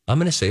 I'm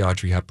going to say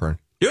Audrey Hepburn.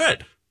 Do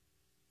it.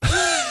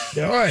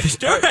 All right. Just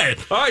do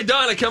it. All right,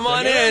 Donna, come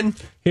on in.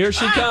 Here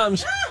she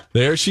comes.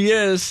 There she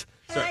is.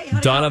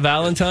 Donna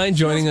Valentine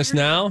joining us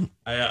now.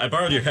 I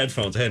borrowed your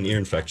headphones. I had an ear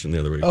infection the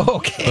other week.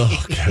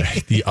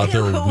 Okay. The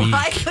other week.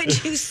 Why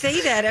would you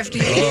say that after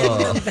you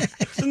did that?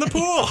 It's in the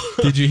pool.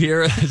 Did you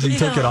hear it? As he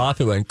took it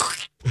off, it went...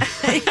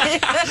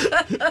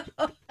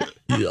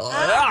 All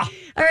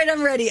right,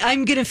 I'm ready.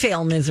 I'm going to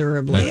fail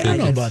miserably. I don't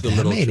know about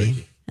that. Maybe.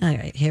 Tricky. All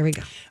right, here we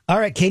go. All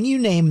right, can you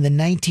name the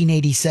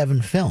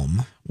 1987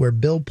 film where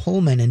Bill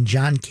Pullman and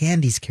John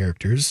Candy's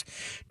characters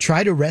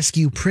try to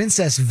rescue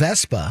Princess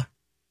Vespa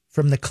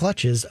from the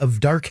clutches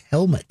of Dark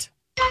Helmet?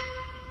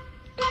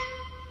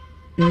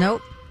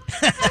 Nope.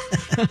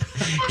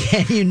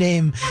 Can you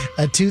name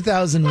a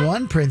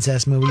 2001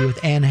 princess movie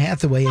with Anne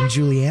Hathaway and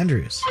Julie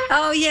Andrews?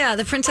 Oh, yeah,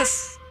 The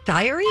Princess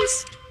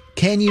Diaries?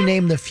 Can you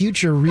name the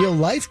future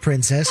real-life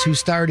princess who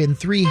starred in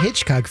 3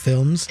 Hitchcock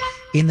films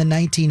in the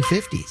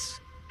 1950s?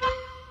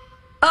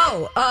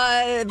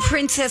 Oh,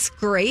 Princess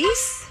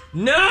Grace?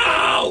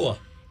 No!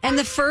 And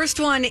the first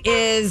one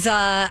is,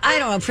 I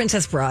don't know,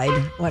 Princess Bride,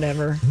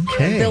 whatever.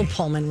 Okay. Bill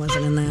Pullman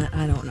wasn't in that.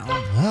 I don't know.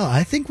 Well,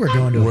 I think we're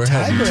going to a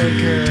heading to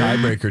tiebreaker.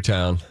 Tiebreaker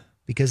town.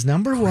 Because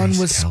number 1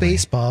 was Kelly.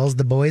 Spaceballs.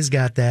 The boys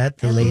got that.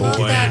 The lady Love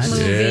did that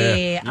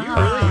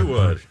not. movie. You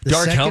would. The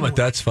Dark second Helmet, one-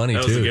 that's funny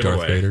That was a too. Darth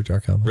giveaway. Vader,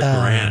 Dark Helmet. Rick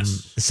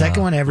Moranis. The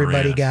second one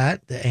everybody Moranis.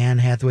 got, the Anne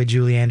Hathaway,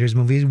 Julie Andrews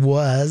movie,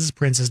 was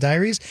Princess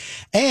Diaries.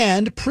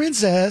 And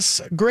Princess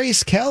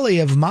Grace Kelly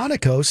of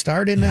Monaco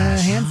starred in a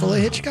handful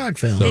of Hitchcock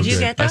films. Did you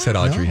get I that? said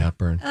Audrey No.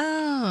 Hepburn.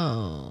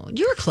 Oh,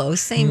 you were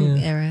close. Same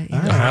era.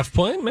 A half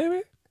point,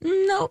 maybe?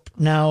 Nope.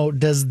 Now,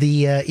 does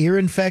the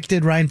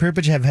ear-infected Ryan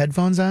Perpich have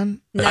headphones on?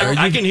 No.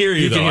 I can hear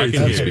you, though. I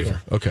can hear you.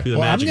 Okay. The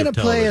Well, I'm magic going of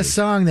to play a television.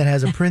 song that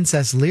has a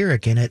princess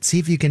lyric in it. See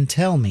if you can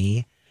tell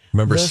me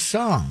Remember, the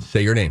song.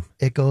 say your name.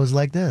 It goes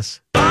like this.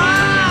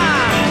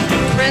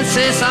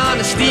 Princess on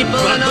a steeple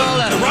and all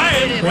that.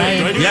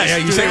 Ryan. Yeah,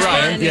 you say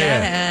Ryan.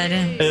 Yeah.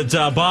 It's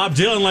Bob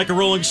Dylan, Like a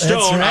Rolling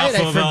Stone, right.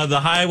 off of the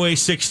Highway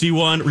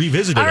 61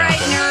 Revisited All right,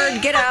 album.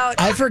 nerd, get out.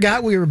 I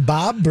forgot we were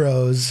Bob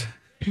Bros.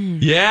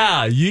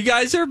 Yeah, you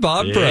guys are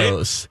Bob Yeah.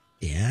 Bros.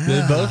 Yeah.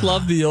 They both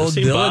love the I've old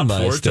seen Dylan Bob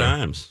 4 Meister.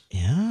 times.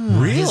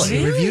 Yeah. Really? His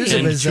reviews of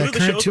And his 2 of the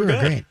current shows tour were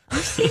are good. great.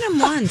 I've seen him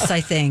once, I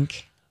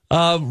think.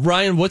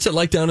 Ryan, what's it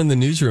like down in the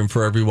newsroom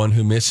for everyone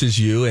who misses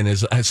you and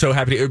is so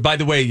happy to... By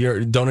the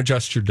way, don't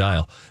adjust your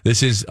dial.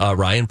 This is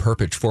Ryan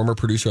Perpich, former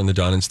producer on the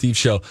Don and Steve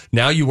Show.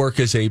 Now you work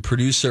as a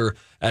producer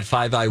at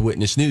 5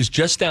 Eyewitness News,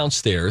 just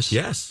downstairs.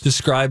 Yes.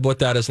 Describe what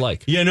that is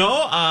like. You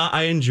know,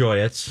 I enjoy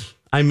it.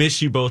 I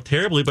miss you both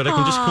terribly, but I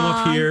can just come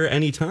up here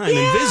anytime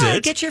and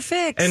visit. Get your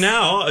fix. And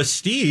now,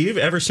 Steve,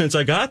 ever since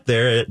I got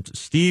there,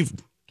 Steve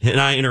and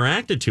I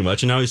interacted too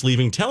much, and now he's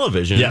leaving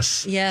television.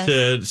 Yes.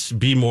 To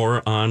be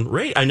more on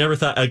radio. I never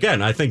thought.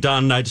 Again, I think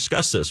Don and I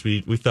discussed this.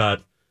 We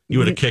thought you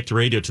would have kicked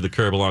radio to the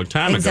curb a long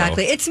time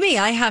Exactly. ago. It's me.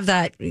 I have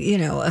that,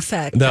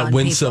 effect. That on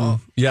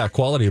winsome, people.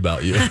 quality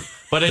about you.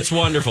 But it's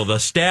wonderful. The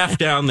staff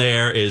down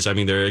there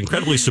they're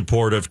incredibly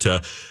supportive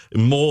to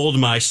mold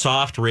my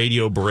soft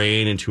radio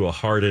brain into a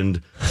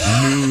hardened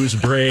news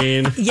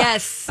brain.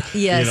 Yes.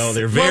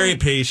 They're very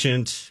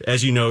patient.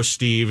 As you know,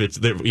 Steve,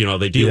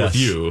 they deal with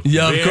you.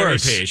 Yeah, very of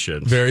course.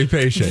 Patient. Very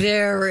patient.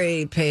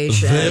 Very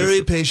patient.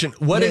 Very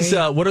patient. What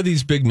are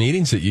these big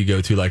meetings that you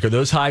go to like? Are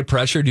those high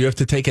pressure? Do you have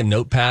to take a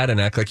notepad and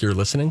act like you're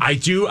listening? I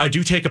do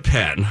take a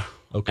pen.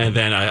 Okay. And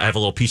then I have a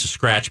little piece of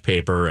scratch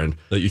paper and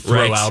that you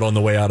throw out on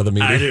the way out of the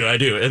meeting. I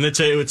do. And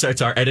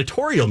it's our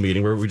editorial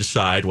meeting where we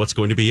decide what's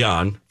going to be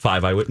on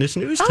 5 Eyewitness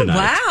News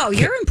tonight. Oh, wow.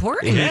 You're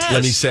important. Yes.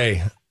 Let me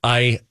say,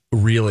 I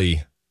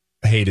really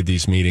hated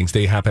these meetings.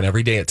 They happen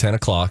every day at 10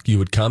 o'clock. You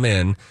would come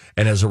in,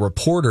 and as a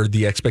reporter,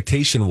 the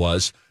expectation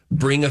was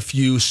bring a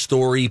few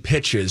story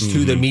pitches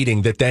to the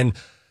meeting that then...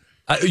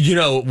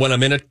 when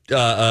I'm in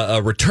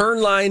a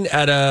return line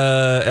at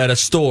a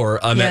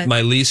store, I'm at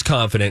my least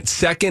confident.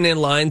 Second in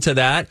line to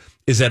that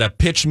is at a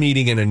pitch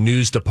meeting in a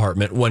news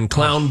department when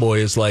Clown Boy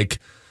is like,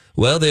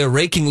 well, they're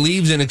raking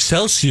leaves in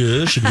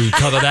Excelsior. Should we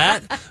cover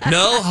that?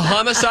 No?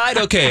 Homicide?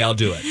 Okay, I'll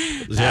do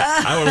it.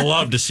 Yeah, I would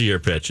love to see your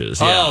pitches.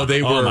 Oh,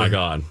 they were. Oh, my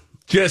God.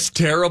 Just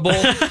terrible.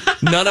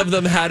 None of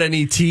them had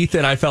any teeth,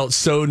 and I felt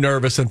so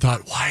nervous and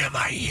thought, why am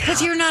I here?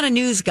 Because you're not a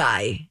news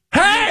guy.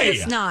 Hey!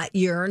 It's not.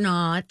 You're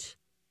not.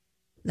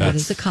 That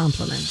is a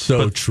compliment.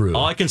 So true.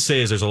 All I can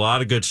say is there's a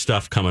lot of good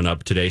stuff coming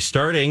up today,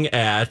 starting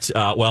at,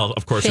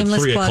 of course, Shameless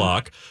at 3 plug.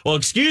 o'clock. Well,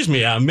 excuse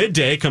me,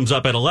 midday comes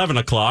up at 11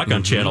 o'clock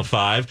on Channel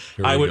 5.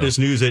 Eyewitness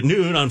News at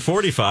noon on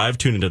 45.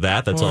 Tune into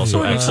that. That's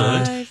also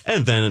excellent.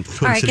 And then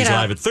Twin Cities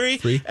Live at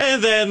 3.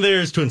 And then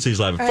there's Twin Cities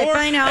Live at 4.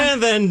 Bye now.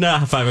 And then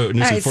 5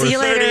 Eyewitness at 4:30. See you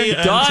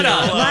later.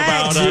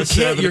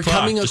 Donna, you're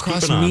coming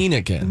across mean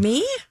again.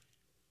 Me?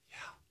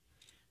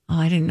 Oh,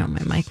 I didn't know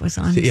my mic was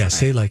on. Yeah,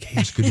 say like, hey,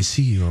 it's good to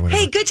see you or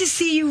whatever. Hey, good to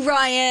see you,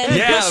 Ryan.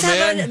 Yeah, let's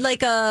man.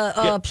 have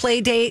a play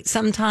date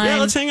sometime. Yeah,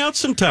 let's hang out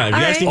sometime. All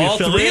You guys right. need to All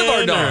fill 3 of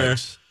our in,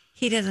 dogs.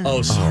 He doesn't.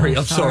 Oh, sorry.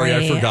 I'm sorry.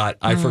 I forgot.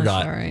 I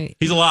forgot. Sorry.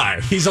 He's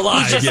alive. He's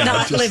alive. He's just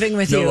not living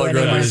with no you longer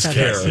anymore. under his So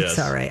care. it's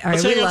all right. All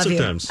Let's right, we hang out love you.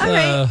 sometimes. All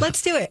right,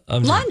 let's do it.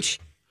 Lunch.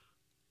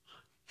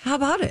 How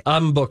about it?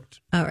 I'm booked.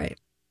 All right.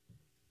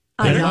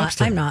 Dinner?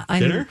 I'm not.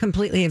 I'm Dinner?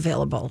 completely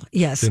available.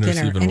 Yes, Dinner's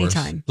dinner even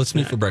anytime. worse. Let's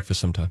meet for breakfast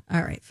sometime.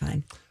 All right,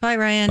 fine. Bye,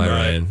 Ryan. Bye,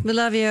 Ryan. We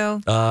love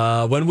you.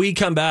 When we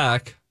come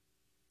back.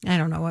 I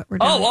don't know what we're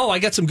doing. I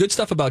got some good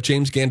stuff about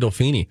James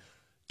Gandolfini.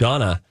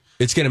 Donna,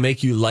 it's going to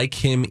make you like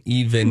him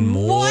even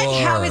more.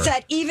 What? How is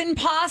that even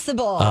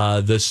possible?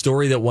 The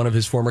story that one of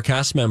his former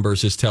cast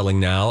members is telling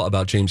now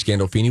about James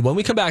Gandolfini. When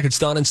we come back, it's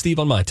Don and Steve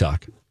on My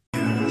Talk.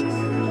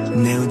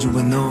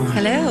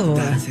 Hello.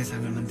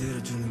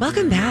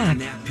 Welcome back.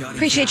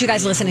 Appreciate you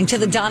guys listening to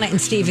the Donna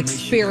and Steve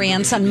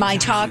Experience on My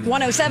Talk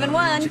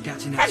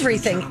 107.1.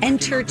 Everything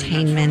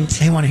Entertainment.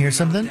 Hey, want to hear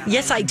something?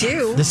 Yes, I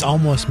do. This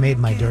almost made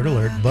my dirt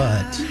alert,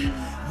 but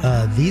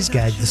these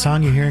guys, the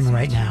song you're hearing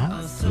right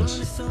now,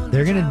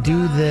 they're going to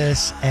do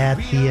this at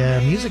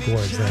the Music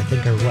Awards that I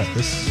think are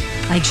this?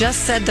 I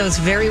just said those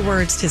very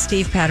words to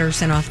Steve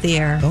Patterson off the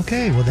air.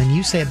 Okay, well then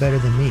you say it better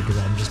than me because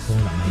I'm just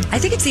pulling up my... I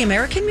think it's the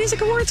American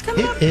Music Awards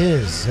coming up. It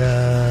is.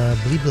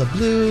 Blee Blah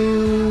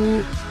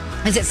Blue.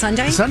 Is it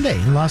Sunday? Sunday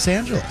in Los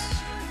Angeles.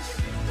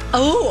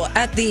 Oh,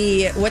 at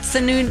the, what's the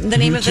name of the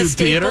YouTube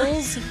Theater?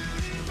 Staples?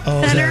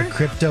 Oh, Center?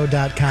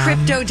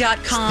 Crypto.com.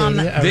 Crypto.com.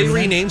 They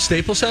renamed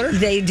Staples Center?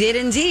 They did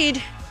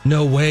indeed.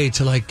 No way,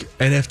 to like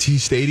NFT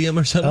Stadium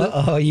or something?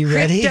 Uh-oh, you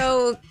ready?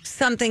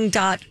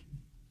 Crypto.com.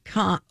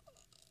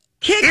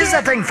 Is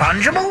that thing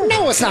fungible?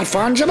 No, it's not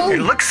fungible. It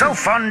looks so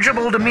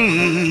fungible to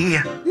me.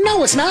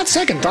 No, it's not.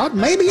 Second thought,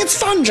 maybe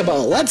it's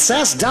fungible. Let's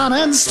ask Donna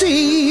and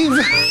Steve.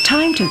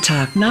 Time to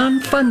talk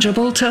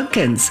non-fungible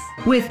tokens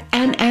with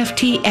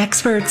NFT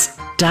experts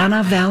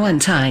Donna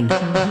Valentine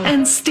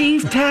and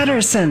Steve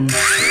Patterson.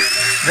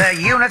 The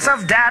units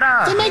of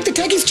data. To make the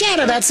techies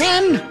chatter, that's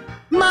N.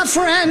 My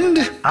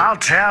friend. I'll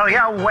tell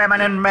you,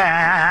 women and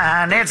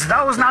men, it's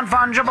those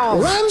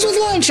non-fungibles. Rhymes with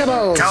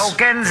Lunchables.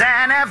 Tokens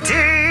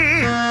NFT.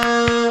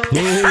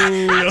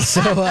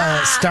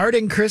 So,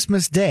 starting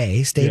Christmas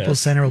Day, Staples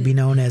Center will be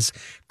known as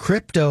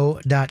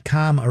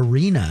Crypto.com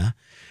Arena.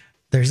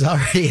 There's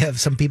already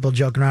some people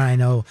joking around. I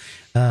know.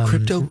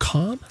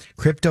 Crypto.com?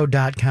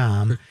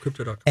 Crypto.com.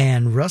 Crypto.com.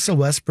 And Russell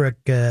Westbrook,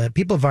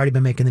 people have already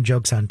been making the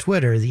jokes on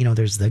Twitter. You know,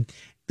 there's the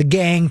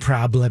gang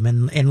problem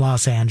in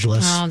Los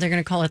Angeles. Oh, they're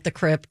going to call it the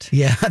Crypt.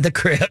 Yeah, the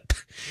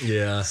Crypt.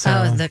 Yeah.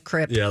 The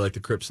Crypt. Yeah, like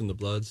the Crips and the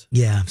Bloods.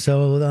 Yeah,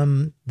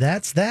 so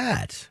that's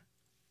that.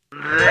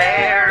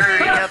 There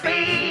you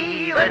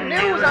be, the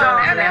news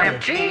on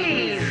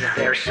NFTs.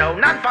 They're so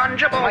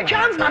non-fungible. My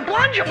John's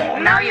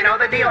non-plungible. Now you know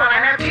the deal on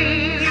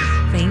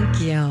NFTs.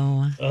 Thank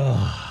you.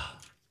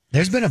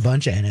 There's been a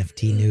bunch of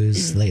NFT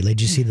news lately.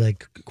 Did you see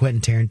like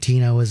Quentin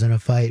Tarantino was in a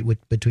fight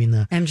between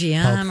the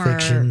MGM Pulp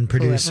Fiction or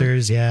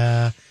producers? whoever.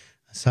 Yeah.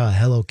 I saw a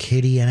Hello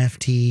Kitty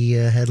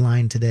NFT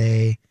headline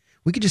today.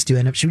 We could just do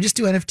Should we just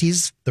do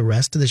NFTs the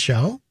rest of the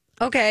show?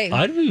 Okay.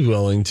 I'd be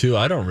willing to.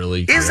 I don't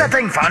really care. Is that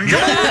thing fungible?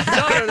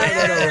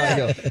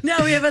 No,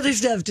 we have other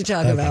stuff to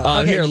talk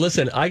about. Here,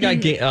 listen. I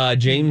got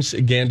James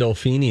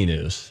Gandolfini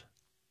news.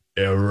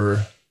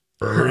 Ever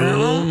heard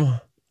of him?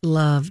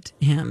 Loved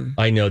him.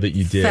 I know that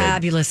you did.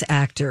 Fabulous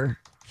actor.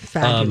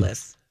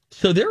 Fabulous.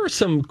 So there are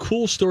some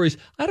cool stories.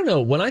 I don't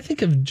know. When I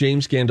think of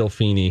James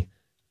Gandolfini,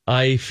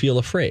 I feel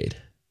afraid.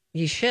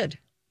 You should.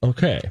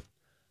 Okay.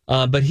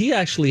 But he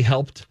actually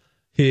helped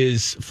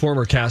his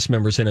former cast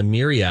members in a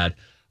myriad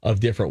of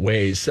different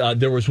ways.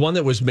 There was one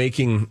that was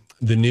making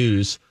the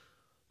news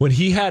when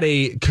he had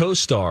a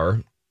co-star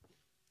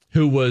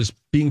who was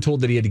being told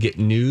that he had to get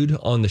nude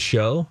on the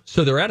show.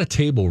 So they're at a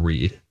table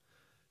read,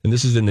 and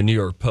this is in the New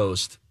York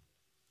Post.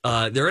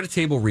 They're at a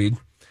table read,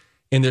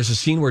 and there's a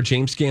scene where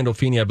James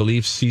Gandolfini, I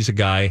believe, sees a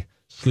guy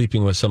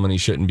sleeping with someone he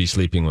shouldn't be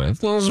sleeping with.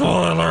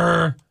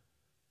 Spoiler!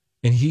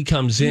 And he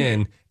comes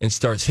in and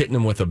starts hitting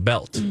him with a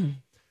belt. And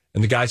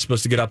the guy's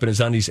supposed to get up in his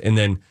undies, and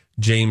then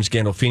James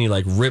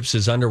Gandolfini rips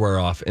his underwear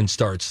off and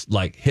starts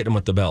hitting him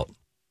with the belt.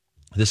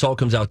 This all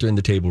comes out during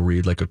the table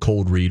read, like a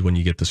cold read when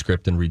you get the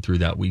script and read through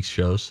that week's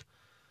shows.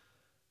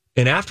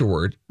 And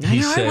afterward,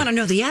 he said, I want to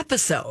know the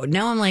episode.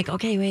 Now I'm like,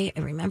 okay, wait,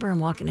 I remember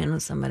I'm walking in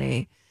with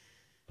somebody.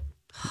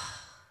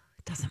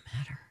 It doesn't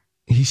matter.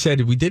 He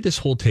said, we did this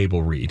whole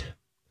table read,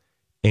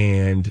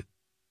 and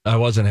I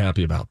wasn't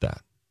happy about that.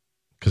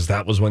 Because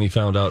that was when he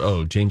found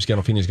out, James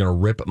Gandolfini is going to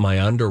rip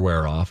my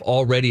underwear off.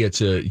 Already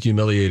it's a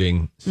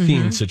humiliating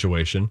scene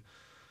situation.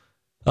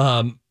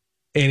 And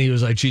he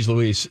was like, geez,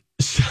 Louise.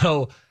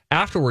 So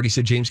afterward, he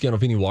said James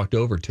Gandolfini walked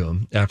over to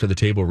him after the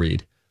table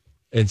read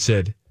and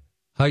said,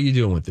 how are you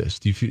doing with this?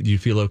 Do you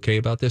feel okay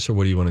about this, or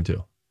what do you want to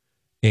do?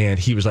 And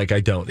he was like,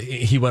 I don't.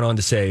 He went on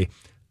to say,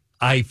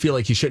 I feel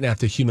like you shouldn't have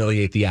to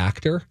humiliate the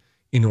actor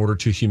in order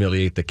to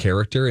humiliate the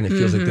character. And it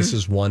feels like this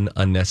is one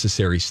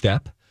unnecessary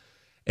step.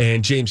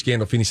 And James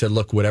Gandolfini said,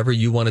 look, whatever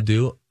you want to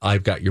do,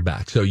 I've got your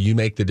back. So you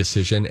make the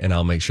decision, and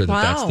I'll make sure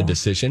that that's the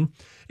decision.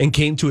 And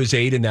came to his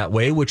aid in that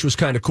way, which was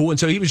kind of cool. And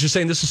so he was just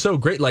saying, this is so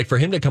great. Like, for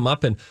him to come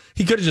up, and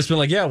he could have just been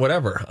like, yeah,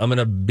 whatever. I'm going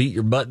to beat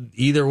your butt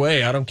either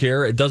way. I don't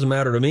care. It doesn't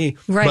matter to me.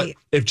 Right.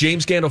 But if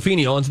James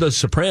Gandolfini on The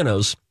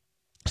Sopranos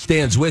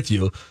stands with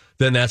you,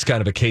 then that's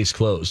kind of a case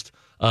closed.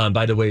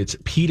 By the way, it's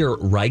Peter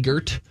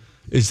Reigert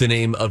is the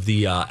name of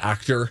the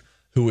actor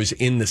who was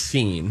in the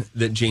scene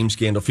that James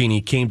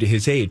Gandolfini came to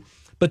his aid.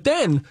 But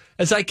then,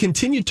 as I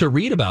continued to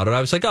read about it,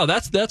 I was like, oh,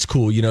 that's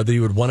cool. You know, that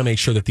you would want to make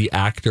sure that the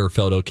actor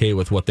felt okay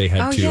with what they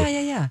had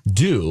to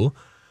do.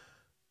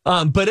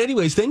 But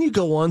anyways, then you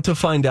go on to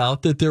find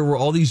out that there were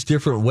all these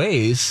different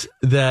ways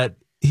that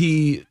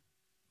he,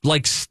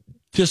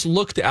 just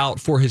looked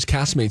out for his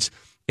castmates,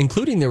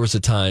 including there was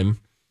a time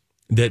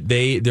that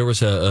there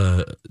was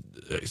a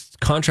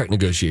contract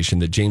negotiation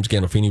that James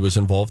Gandolfini was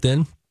involved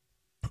in,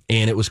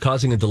 and it was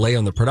causing a delay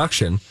on the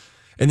production.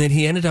 And then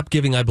he ended up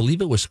giving, I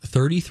believe it was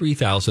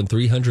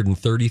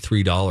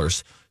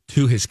 $33,333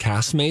 to his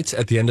castmates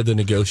at the end of the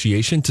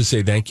negotiation to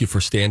say thank you for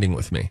standing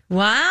with me.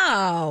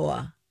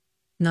 Wow.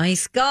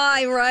 Nice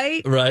guy,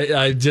 right? Right.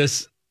 I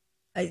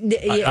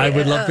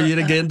would love for you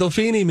to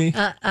Gandolfini me.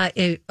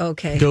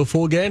 Okay. Go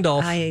full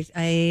Gandalf.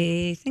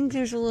 I think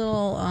there's a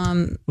little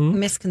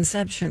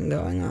misconception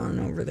going on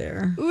over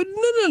there.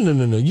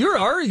 No. You're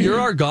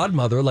our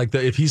godmother.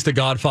 If he's the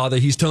godfather,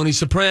 he's Tony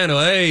Soprano.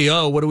 Hey,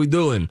 what are we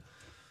doing?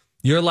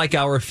 You're like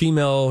our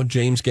female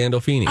James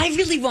Gandolfini. I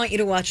really want you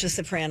to watch The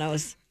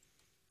Sopranos.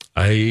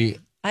 I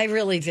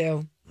really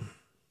do.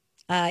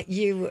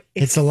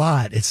 It's a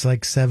lot. It's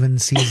like 7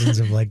 seasons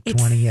of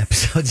 20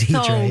 episodes each,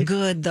 right? So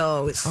good,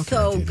 though. It's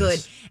so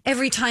good.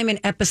 Every time an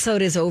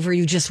episode is over,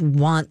 you just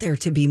want there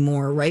to be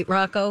more, right,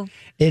 Rocco?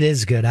 It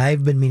is good.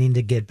 I've been meaning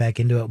to get back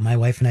into it. My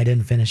wife and I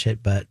didn't finish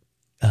it, but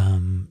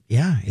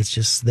it's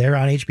just there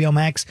on HBO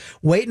Max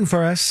waiting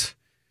for us,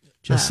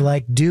 just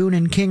like Dune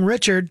and King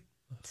Richard.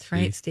 That's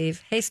right,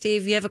 Steve. Hey,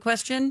 Steve, you have a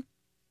question?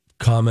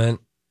 Comment.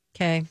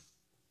 Okay.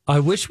 I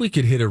wish we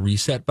could hit a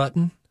reset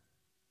button,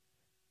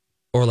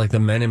 or like the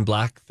Men in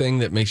Black thing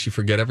that makes you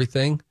forget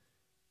everything.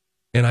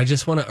 And I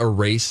just want to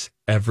erase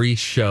every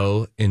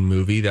show and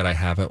movie that I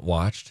haven't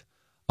watched.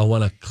 I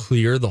want to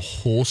clear the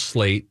whole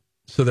slate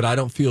so that I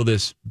don't feel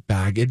this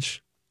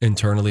baggage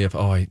internally of,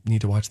 I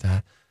need to watch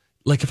that.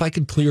 Like, if I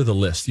could clear the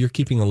list, you're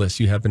keeping a list.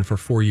 You have been for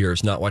 4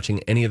 years, not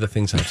watching any of the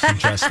things I've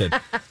suggested.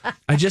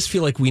 I just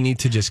feel like we need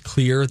to just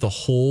clear the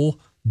whole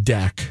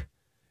deck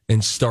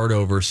and start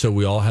over so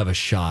we all have a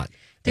shot.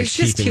 There's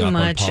just too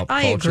much.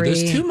 I agree.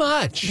 There's too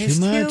much. There's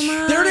too much.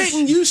 There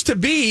didn't used to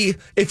be.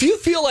 If you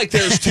feel like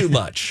there's too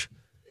much,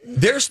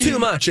 there's too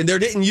much, and there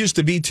didn't used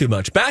to be too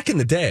much. Back in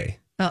the day,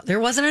 there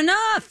wasn't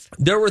enough.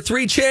 There were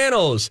 3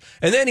 channels.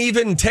 And then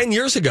even 10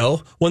 years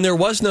ago, when there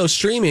was no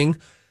streaming,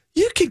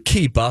 you could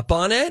keep up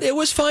on it. It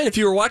was fine. If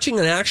you were watching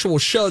an actual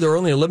show, there were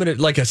only a limited,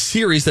 like a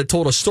series that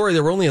told a story,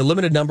 there were only a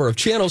limited number of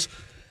channels.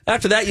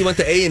 After that, you went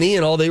to A&E,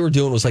 and all they were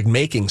doing was like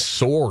making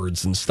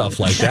swords and stuff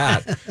like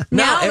that.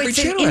 Now every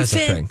it's channel an has a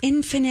thing.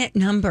 infinite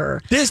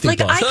number. Disney like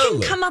Plus, I can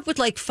totally. come up with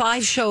like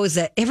 5 shows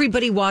that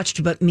everybody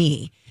watched but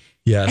me.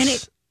 Yes. And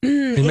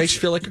it makes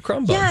you feel like a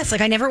crumb bum. Yes, like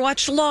I never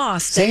watched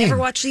Lost. Same. I never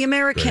watched The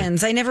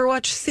Americans. I never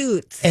watched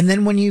Suits. And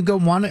then when you go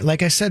want it,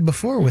 like I said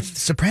before with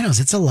Sopranos,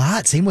 it's a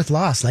lot. Same with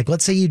Lost. Like,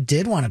 let's say you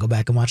did want to go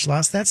back and watch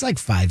Lost. That's like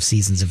 5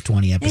 seasons of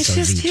 20 episodes It's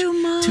just each. too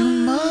much.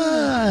 Too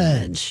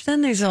much.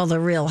 Then there's all the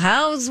Real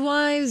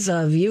Housewives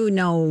of you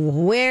know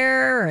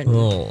where,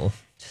 and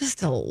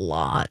just a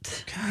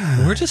lot.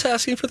 God. We're just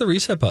asking for the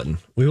reset button.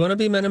 We want to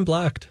be Men in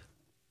Blacked.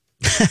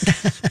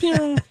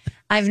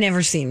 I've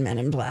never seen Men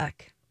in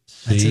Black.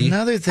 That's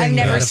another thing. I've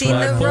never seen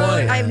the road.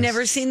 Yes. I've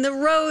never seen the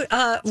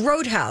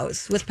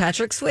Roadhouse with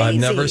Patrick Swayze. I've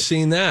never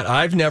seen that.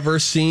 I've never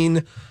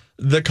seen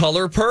The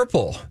Color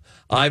Purple.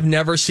 I've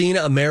never seen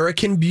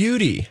American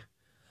Beauty.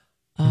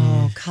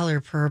 Oh,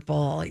 Color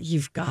Purple.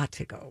 You've got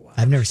to go watch.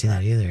 I've never seen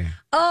that either.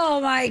 Oh,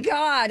 my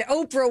God.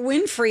 Oprah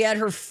Winfrey at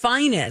her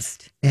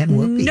finest. And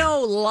Whoopi.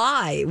 No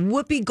lie.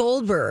 Whoopi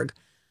Goldberg.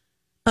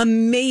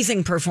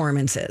 Amazing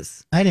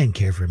performances. I didn't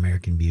care for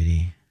American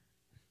Beauty.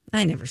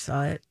 I never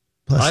saw it.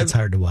 Plus, it's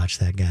hard to watch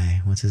that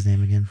guy. What's his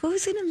name again?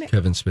 Who's in America?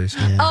 Kevin Spacey.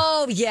 Yeah.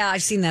 Oh, yeah.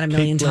 I've seen that a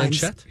million Kate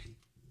times. Blanchett?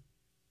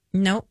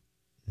 Nope.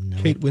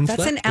 Kate Winslet?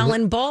 That's an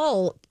Alan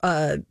Ball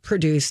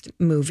produced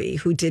movie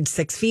who did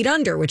 6 Feet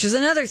Under, which is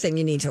another thing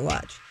you need to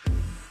watch.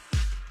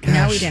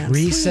 Now we dance.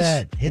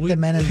 Reset. Hit the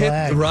Men in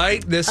Black.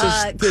 Right? This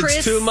is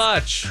it's too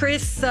much.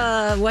 Chris,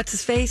 what's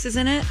his face,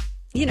 isn't it?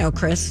 You know,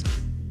 Chris.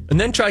 And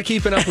then try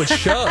keeping up with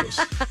shows.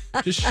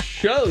 Just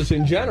shows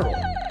in general.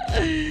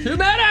 Too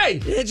many!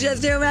 It's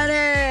just too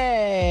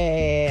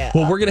many.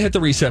 Well, we're going to hit the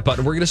reset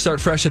button. We're going to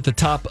start fresh at the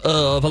top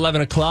of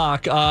 11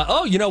 o'clock.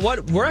 You know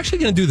what? We're actually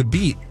going to do the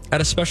beat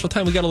at a special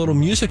time. We got a little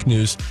music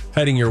news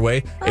heading your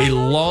way. A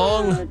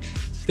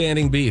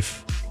long-standing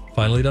beef.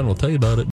 Finally done. We'll tell you about it.